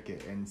you drink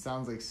it? And it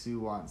sounds like Sue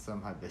wants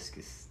some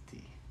hibiscus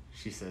tea.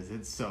 She says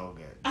it's so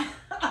good.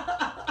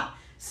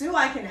 Sue,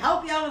 I can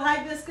help you out with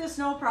hibiscus,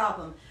 no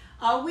problem.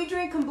 We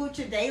drink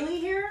kombucha daily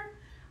here.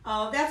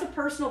 That's a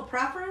personal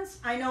preference.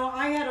 I know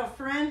I had a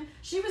friend,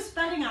 she was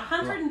spending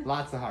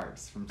Lots of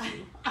hearts from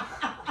Sue.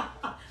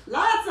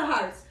 Lots of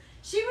hearts.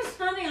 She was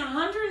spending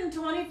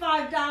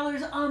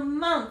 $125 a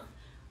month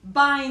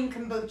buying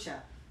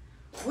kombucha.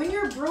 When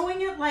you're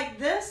brewing it like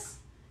this,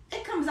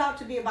 it comes out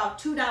to be about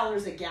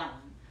 $2 a gallon.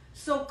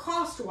 So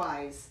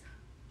cost-wise,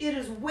 it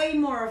is way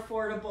more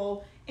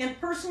affordable. And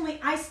personally,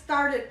 I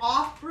started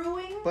off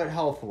brewing. But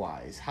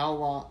health-wise, how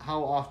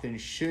often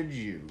should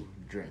you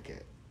drink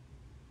it?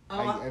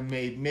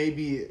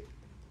 Maybe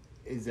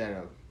is that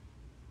a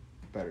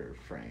better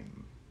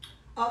frame?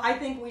 I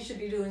think we should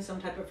be doing some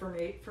type of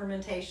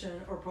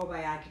fermentation or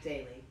probiotic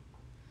daily.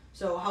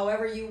 So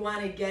however you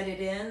want to get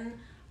it in,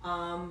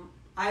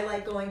 I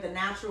like going the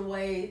natural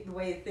way, the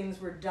way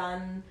things were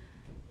done,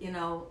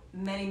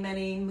 many,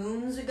 many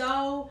moons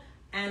ago.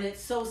 And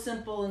it's so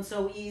simple and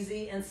so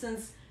easy. And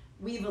since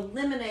we've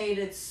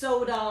eliminated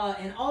soda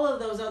and all of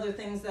those other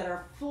things that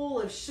are full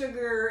of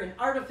sugar and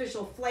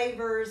artificial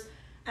flavors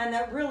and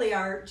that really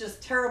are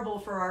just terrible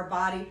for our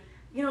body,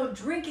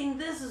 drinking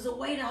this is a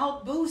way to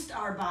help boost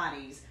our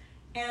bodies.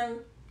 And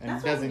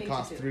that's it doesn't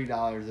cost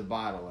 $3 a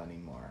bottle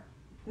anymore.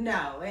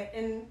 No,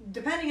 and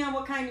depending on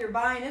what kind you're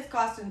buying, it's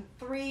costing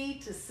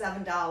 $3 to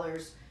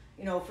 $7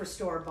 for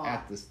store-bought.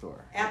 At the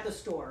store. At the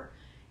store.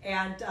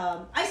 And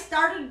I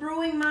started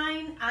brewing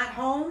mine at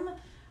home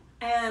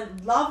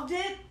and loved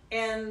it.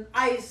 And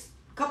a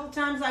couple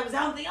times I was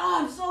out and thinking,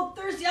 oh, I'm so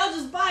thirsty, I'll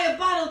just buy a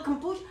bottle of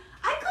kombucha.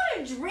 I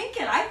couldn't drink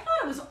it. I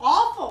thought it was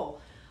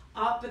awful.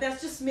 But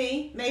that's just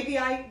me. Maybe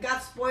I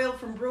got spoiled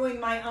from brewing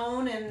my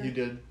own. And You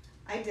did.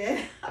 I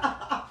did.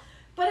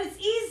 But it's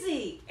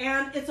easy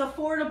and it's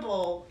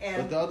affordable. And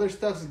But the other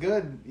stuff's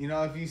good.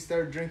 If you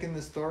start drinking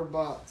the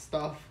store-bought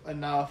stuff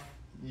enough,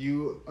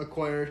 you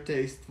acquire a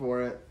taste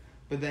for it.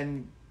 But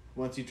then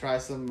once you try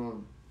some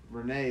of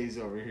Renee's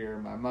over here,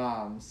 my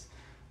mom's,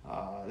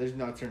 there's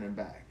no turning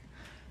back.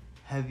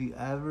 Have you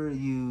ever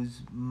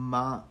used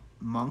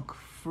monk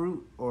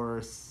fruit or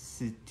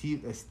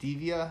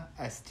stevia?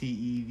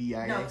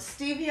 Stevia? No,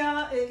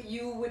 stevia,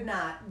 you would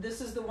not.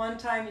 This is the one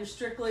time you're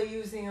strictly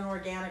using an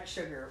organic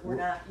sugar. We're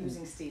not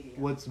using stevia.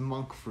 What's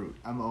monk fruit?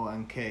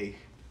 MONK.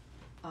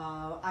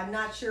 I'm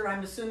not sure.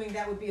 I'm assuming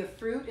that would be a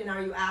fruit. And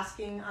are you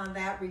asking on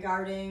that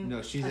regarding...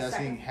 No, she's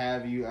asking,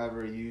 have you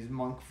ever used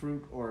monk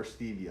fruit or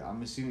stevia?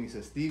 I'm assuming so.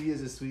 Stevia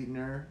is a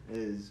sweetener.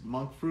 Is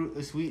monk fruit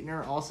a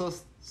sweetener also,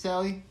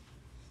 Sally?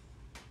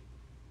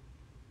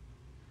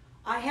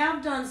 I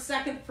have done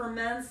second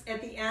ferments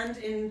at the end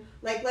in,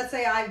 let's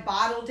say I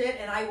bottled it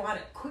and I want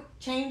a quick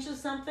change to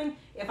something.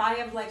 If I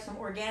have some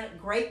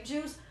organic grape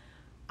juice,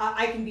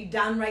 I can be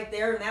done right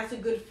there, and that's a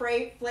good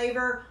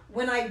flavor.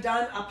 When I've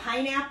done a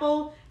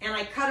pineapple and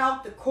I cut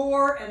out the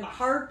core and the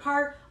hard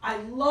part, I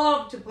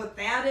love to put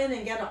that in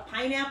and get a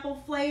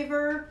pineapple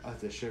flavor.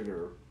 That's a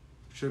sugar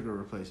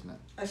replacement.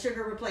 A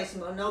sugar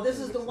replacement. No, this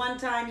is the one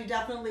time you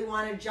definitely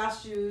want to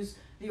just use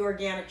the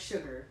organic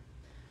sugar.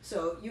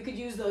 So you could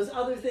use those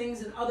other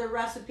things in other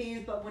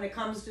recipes, but when it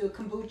comes to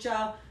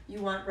kombucha, you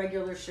want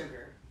regular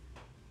sugar.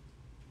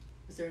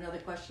 Is there another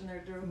question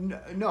there, Drew?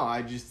 No,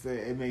 I just,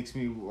 it makes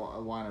me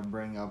want to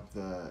bring up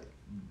the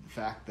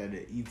fact that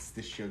it eats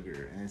the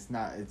sugar, and it's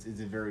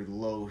a very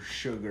low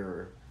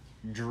sugar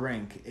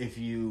drink if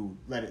you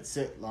let it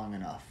sit long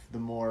enough. The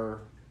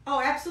more... Oh,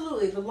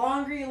 absolutely. The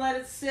longer you let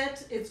it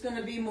sit, it's going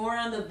to be more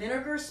on the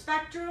vinegar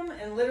spectrum.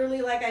 And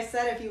literally, like I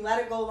said, if you let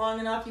it go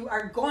long enough, you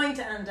are going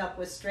to end up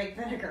with straight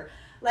vinegar.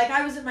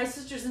 I was at my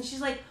sister's and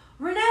she's like,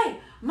 Renee,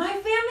 my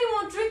family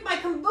won't drink my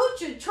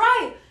kombucha.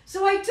 Try it.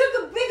 So I took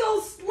a big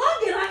old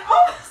slug and I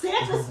almost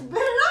had to spit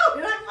it out.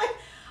 And I'm like,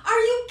 are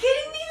you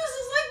kidding me? This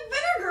is like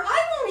vinegar. I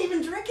won't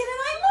even drink it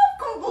and I love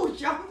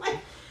kombucha. I'm like,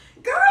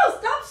 girl,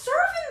 stop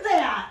serving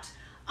that.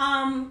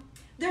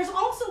 There's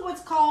also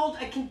what's called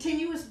a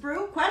continuous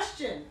brew.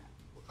 Question.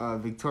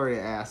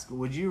 Victoria asked,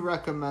 would you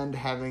recommend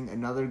having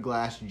another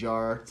glass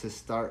jar to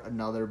start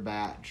another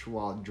batch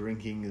while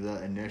drinking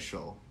the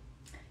initial?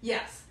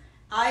 Yes.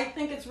 I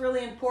think it's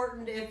really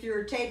important if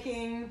you're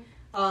taking,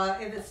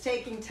 if it's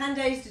taking 10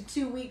 days to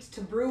 2 weeks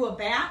to brew a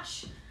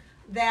batch,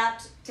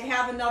 that to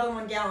have another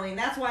 1 gallon. And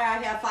that's why I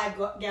have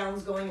 5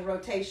 gallons going in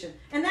rotation.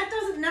 And that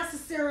doesn't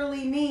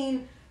necessarily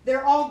mean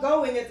they're all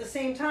going at the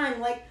same time.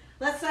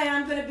 Let's say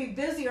I'm going to be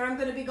busy or I'm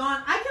going to be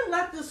gone. I can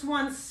let this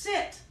one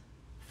sit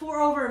for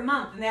over a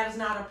month, and that is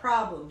not a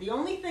problem. The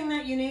only thing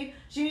that you need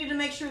is you need to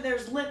make sure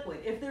there's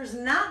liquid. If there's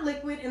not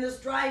liquid and this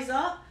dries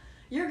up,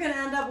 you're going to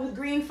end up with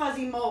green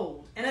fuzzy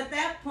mold. And at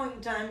that point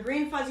in time,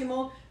 green fuzzy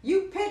mold,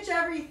 you pitch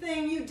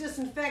everything, you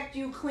disinfect,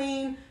 you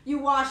clean, you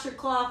wash your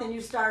cloth, and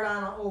you start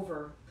on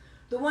over.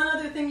 The one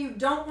other thing you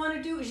don't want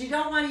to do is you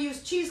don't want to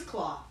use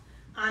cheesecloth.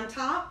 On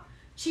top,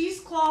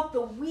 cheesecloth,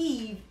 the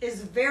weave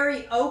is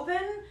very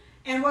open,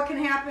 and what can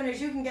happen is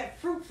you can get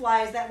fruit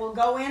flies that will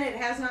go in. It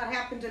has not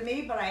happened to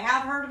me, but I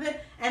have heard of it,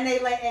 and they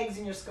lay eggs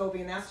in your SCOBY,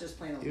 and that's just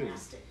plain old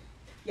nasty.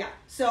 Yeah,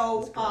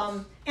 so,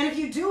 and if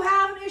you do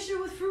have an issue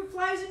with fruit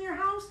flies in your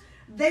house,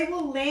 they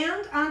will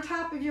land on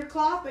top of your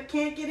cloth but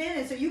can't get in,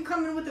 and so you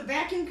come in with a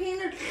vacuum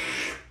cleaner,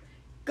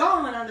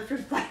 gone on the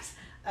fruit flies.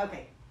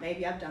 Okay,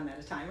 maybe I've done that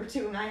a time or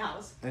two in my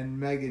house. And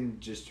Megan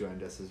just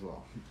joined us as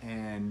well.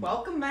 And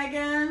welcome,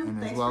 Megan.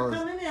 Thanks for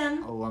coming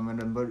in. Oh, I'm going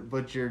to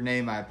butcher your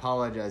name. I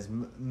apologize.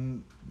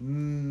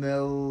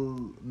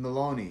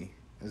 Meloni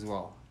as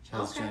well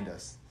has joined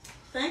us.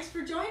 Thanks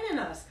for joining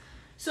us.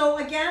 So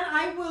again,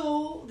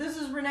 this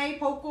is Renee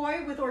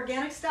Pocoy with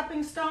Organic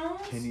Stepping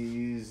Stones. Can you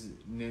use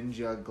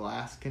Ninja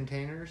glass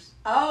containers?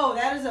 Oh,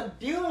 that is a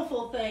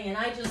beautiful thing. And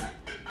I just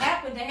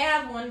happen to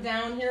have one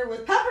down here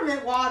with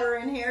peppermint water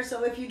in here.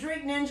 So if you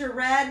drink Ninja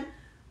Red,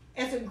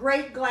 it's a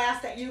great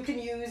glass that you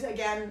can use.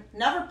 Again,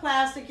 never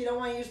plastic. You don't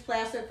want to use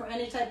plastic for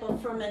any type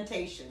of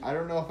fermentation. I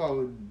don't know if I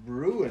would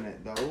brew in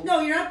it, though. No,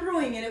 you're not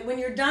brewing in it. When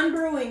you're done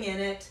brewing in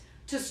it,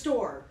 to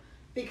store.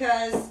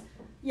 Because...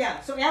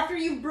 yeah, so after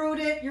you've brewed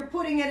it, you're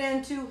putting it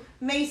into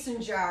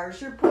mason jars,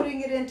 you're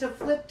putting it into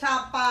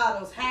flip-top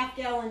bottles,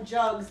 half-gallon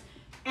jugs,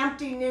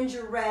 empty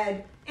Ninja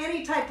Red.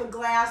 Any type of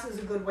glass is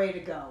a good way to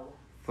go.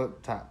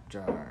 Flip-top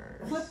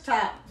jars.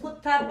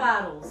 Flip-top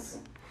bottles.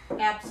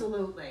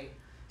 Absolutely.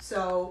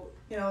 So,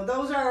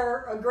 those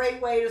are a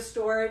great way to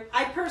store it.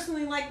 I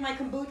personally like my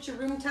kombucha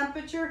room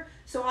temperature,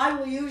 so I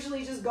will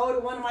usually just go to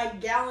one of my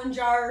gallon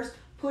jars,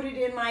 put it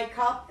in my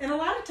cup. And a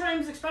lot of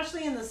times,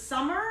 especially in the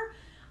summer,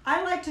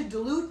 I like to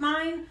dilute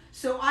mine,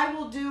 so I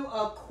will do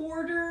a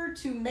quarter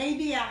to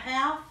maybe a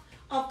half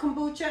of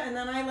kombucha, and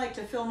then I like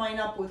to fill mine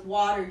up with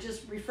water,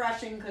 just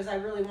refreshing, because I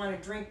really want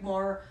to drink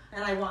more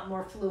and I want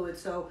more fluid.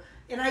 So,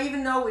 and I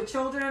even know with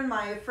children,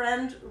 my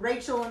friend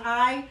Rachel and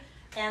I,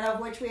 and of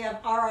which we have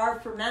RR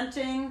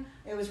Fermenting,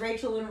 it was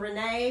Rachel and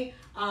Renee,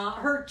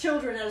 her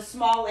children at a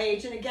small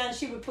age, and again,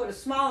 she would put a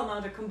small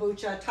amount of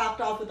kombucha topped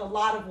off with a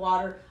lot of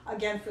water,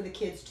 again, for the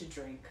kids to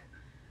drink.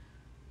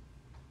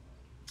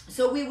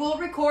 So we will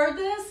record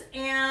this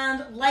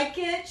and like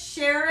it,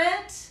 share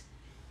it.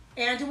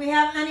 And do we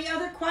have any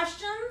other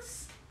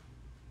questions?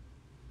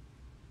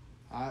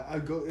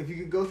 If you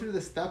could go through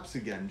the steps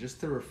again, just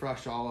to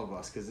refresh all of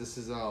us, because this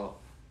is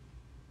all,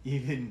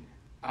 even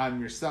I'm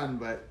your son,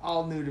 but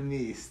all new to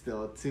me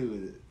still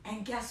too.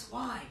 And guess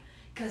why?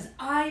 Because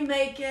I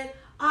make it,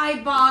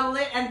 I bottle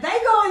it, and they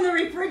go in the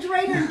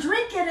refrigerator and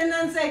drink it and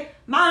then say,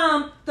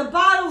 Mom, the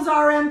bottles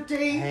are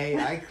empty. Hey,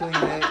 I clean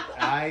it.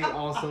 I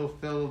also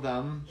fill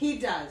them. He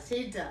does.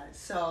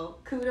 So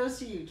kudos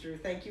to you, Drew.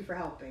 Thank you for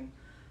helping.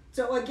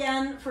 So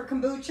again, for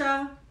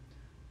kombucha,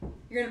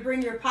 you're going to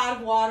bring your pot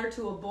of water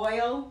to a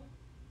boil,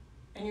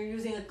 and you're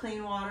using a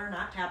clean water,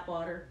 not tap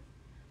water.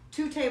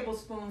 2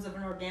 tablespoons of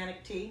an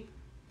organic tea,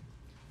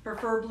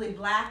 preferably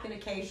black and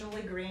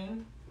occasionally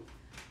green.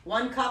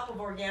 1 cup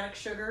of organic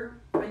sugar.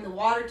 Bring the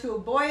water to a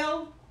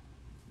boil.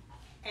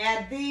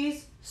 Add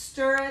these,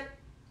 stir it,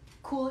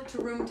 cool it to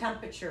room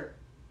temperature.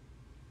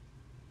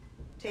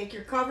 Take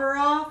your cover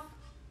off,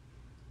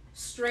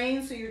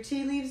 strain so your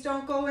tea leaves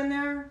don't go in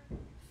there.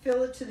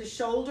 Fill it to the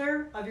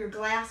shoulder of your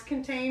glass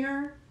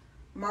container,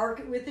 mark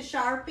it with a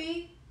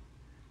Sharpie,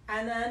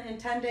 and then in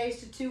 10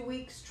 days to 2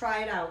 weeks,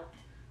 try it out.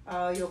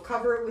 You'll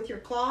cover it with your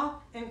cloth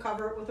and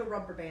cover it with a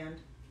rubber band.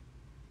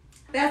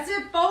 That's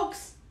it,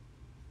 folks.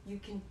 You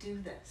can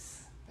do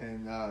this.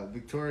 And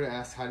Victoria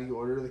asked, how do you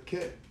order the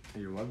kit?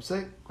 At your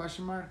website,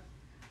 question mark?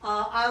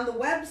 On the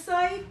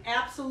website,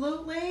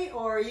 absolutely,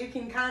 or you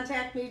can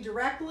contact me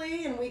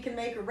directly and we can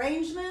make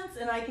arrangements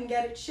and I can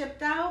get it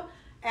shipped out,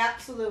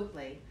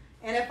 absolutely.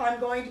 And if I'm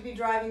going to be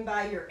driving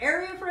by your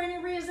area for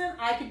any reason,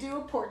 I could do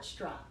a porch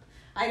drop.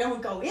 I don't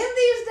go in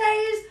these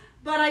days,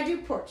 but I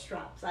do porch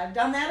drops. I've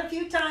done that a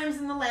few times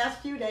in the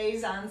last few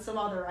days on some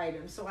other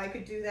items, so I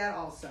could do that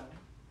also.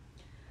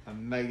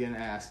 Megan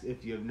asked,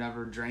 if you have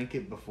never drank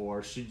it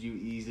before, should you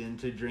ease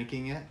into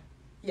drinking it?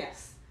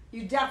 Yes,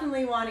 you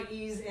definitely want to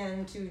ease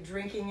into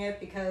drinking it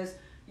because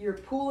you're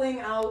pulling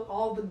out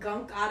all the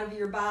gunk out of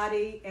your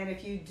body, and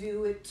if you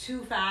do it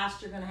too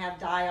fast, you're going to have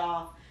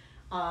die-off.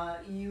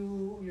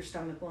 Your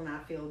stomach will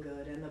not feel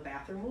good, and the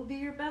bathroom will be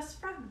your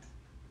best friend.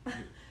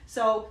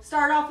 So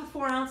start off with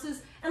 4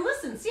 ounces, and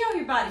listen, see how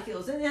your body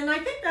feels. And I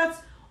think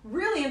that's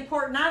really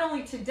important, not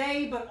only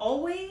today, but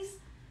always.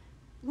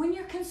 When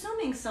you're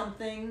consuming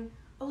something,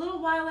 a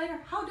little while later,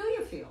 how do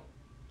you feel?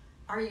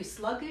 Are you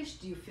sluggish?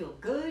 Do you feel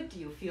good? Do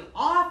you feel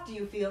off? Do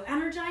you feel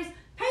energized?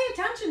 Pay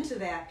attention to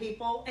that,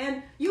 people,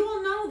 and you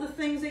will know the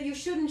things that you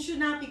should and should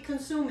not be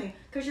consuming,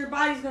 because your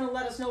body's going to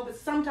let us know, but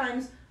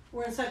sometimes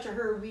we're in such a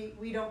hurry,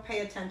 we don't pay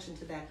attention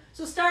to that.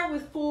 So start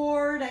with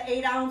 4 to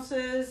 8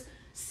 ounces,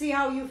 see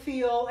how you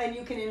feel, and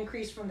you can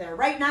increase from there.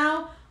 Right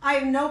now, I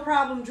have no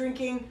problem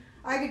drinking.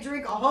 I could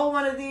drink a whole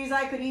one of these.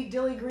 I could eat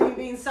dilly green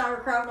beans,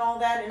 sauerkraut, and all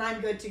that, and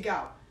I'm good to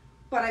go.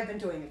 But I've been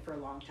doing it for a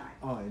long time.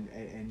 Oh,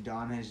 and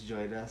Dawn has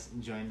joined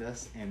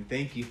us, and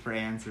thank you for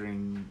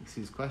answering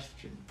Sue's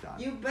question, Dawn.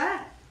 You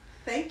bet.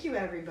 Thank you,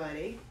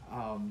 everybody.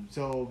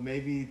 So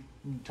maybe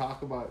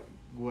talk about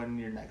when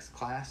your next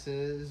class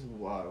is,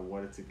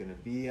 what it's going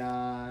to be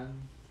on.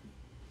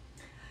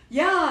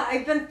 Yeah,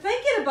 I've been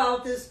thinking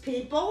about this,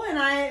 people, and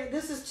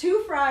this is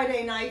 2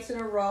 Friday nights in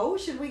a row.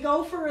 Should we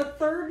go for a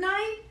 3rd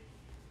night?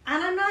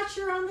 And I'm not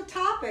sure on the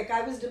topic.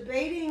 I was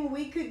debating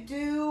we could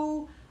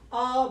do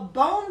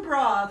bone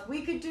broth,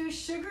 we could do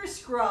sugar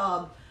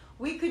scrub,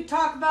 we could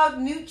talk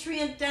about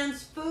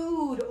nutrient-dense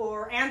food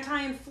or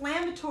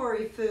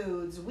anti-inflammatory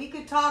foods. We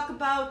could talk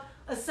about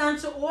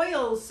essential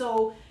oils.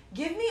 So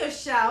give me a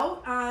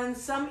shout on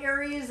some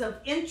areas of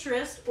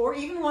interest or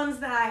even ones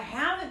that I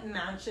haven't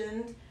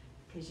mentioned,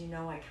 because you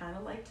know I kind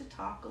of like to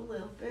talk a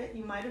little bit.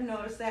 You might have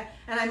noticed that.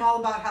 And I'm all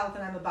about health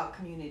and I'm about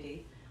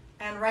community.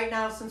 And right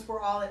now, since we're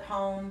all at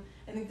home,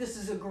 I think this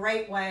is a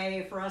great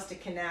way for us to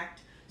connect.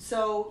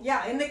 So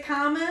yeah, in the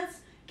comments,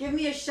 give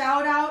me a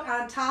shout out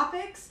on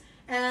topics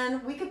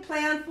and we could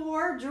plan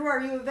for, Drew,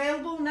 are you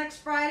available next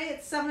Friday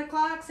at 7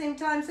 o'clock, same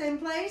time, same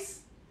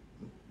place?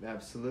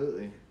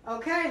 Absolutely.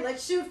 Okay,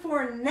 let's shoot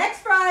for next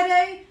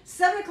Friday,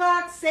 7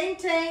 o'clock, same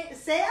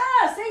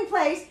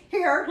place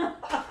here.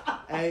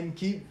 And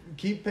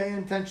keep paying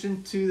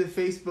attention to the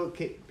Facebook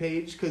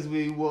page, because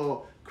we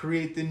will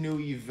create the new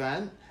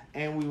event.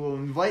 and we will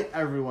invite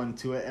everyone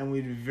to it, and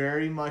we'd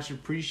very much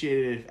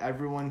appreciate it if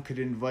everyone could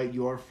invite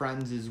your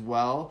friends as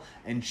well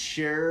and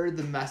share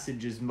the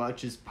message as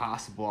much as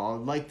possible. I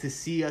would like to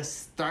see us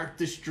start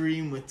the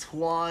stream with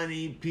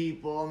 20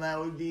 people, and that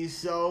would be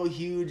so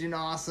huge and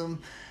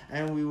awesome,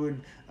 and we would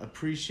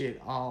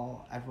appreciate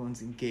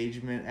everyone's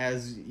engagement,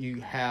 as you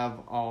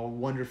have all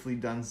wonderfully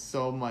done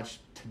so much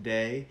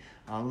today.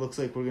 Looks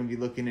like we're going to be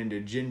looking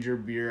into ginger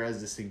beer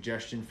as a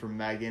suggestion from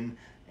Megan,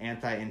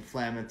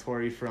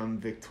 anti-inflammatory from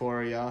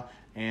Victoria,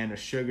 and a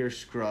sugar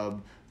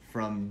scrub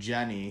from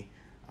Jenny.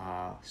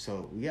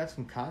 So we have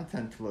some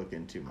content to look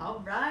into.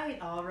 All right.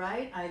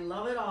 I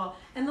love it all.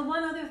 And the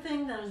one other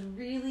thing that is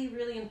really,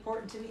 really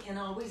important to me, and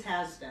always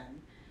has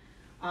been,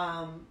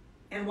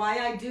 and why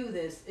I do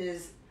this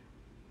is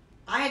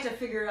I had to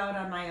figure it out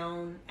on my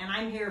own, and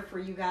I'm here for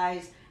you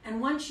guys.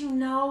 And once you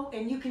know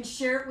and you can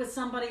share it with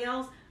somebody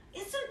else,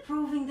 it's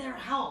improving their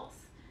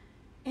health.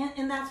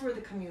 And that's where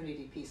the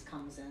community piece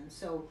comes in.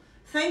 So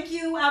thank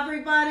you,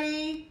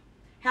 everybody.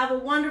 Have a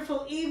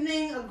wonderful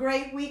evening, a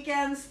great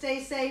weekend.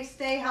 Stay safe,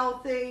 stay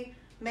healthy,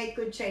 make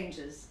good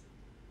changes.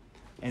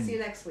 And see you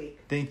next week.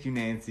 Thank you,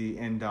 Nancy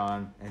and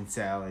Dawn and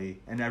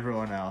Sally and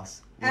everyone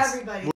else. Everybody.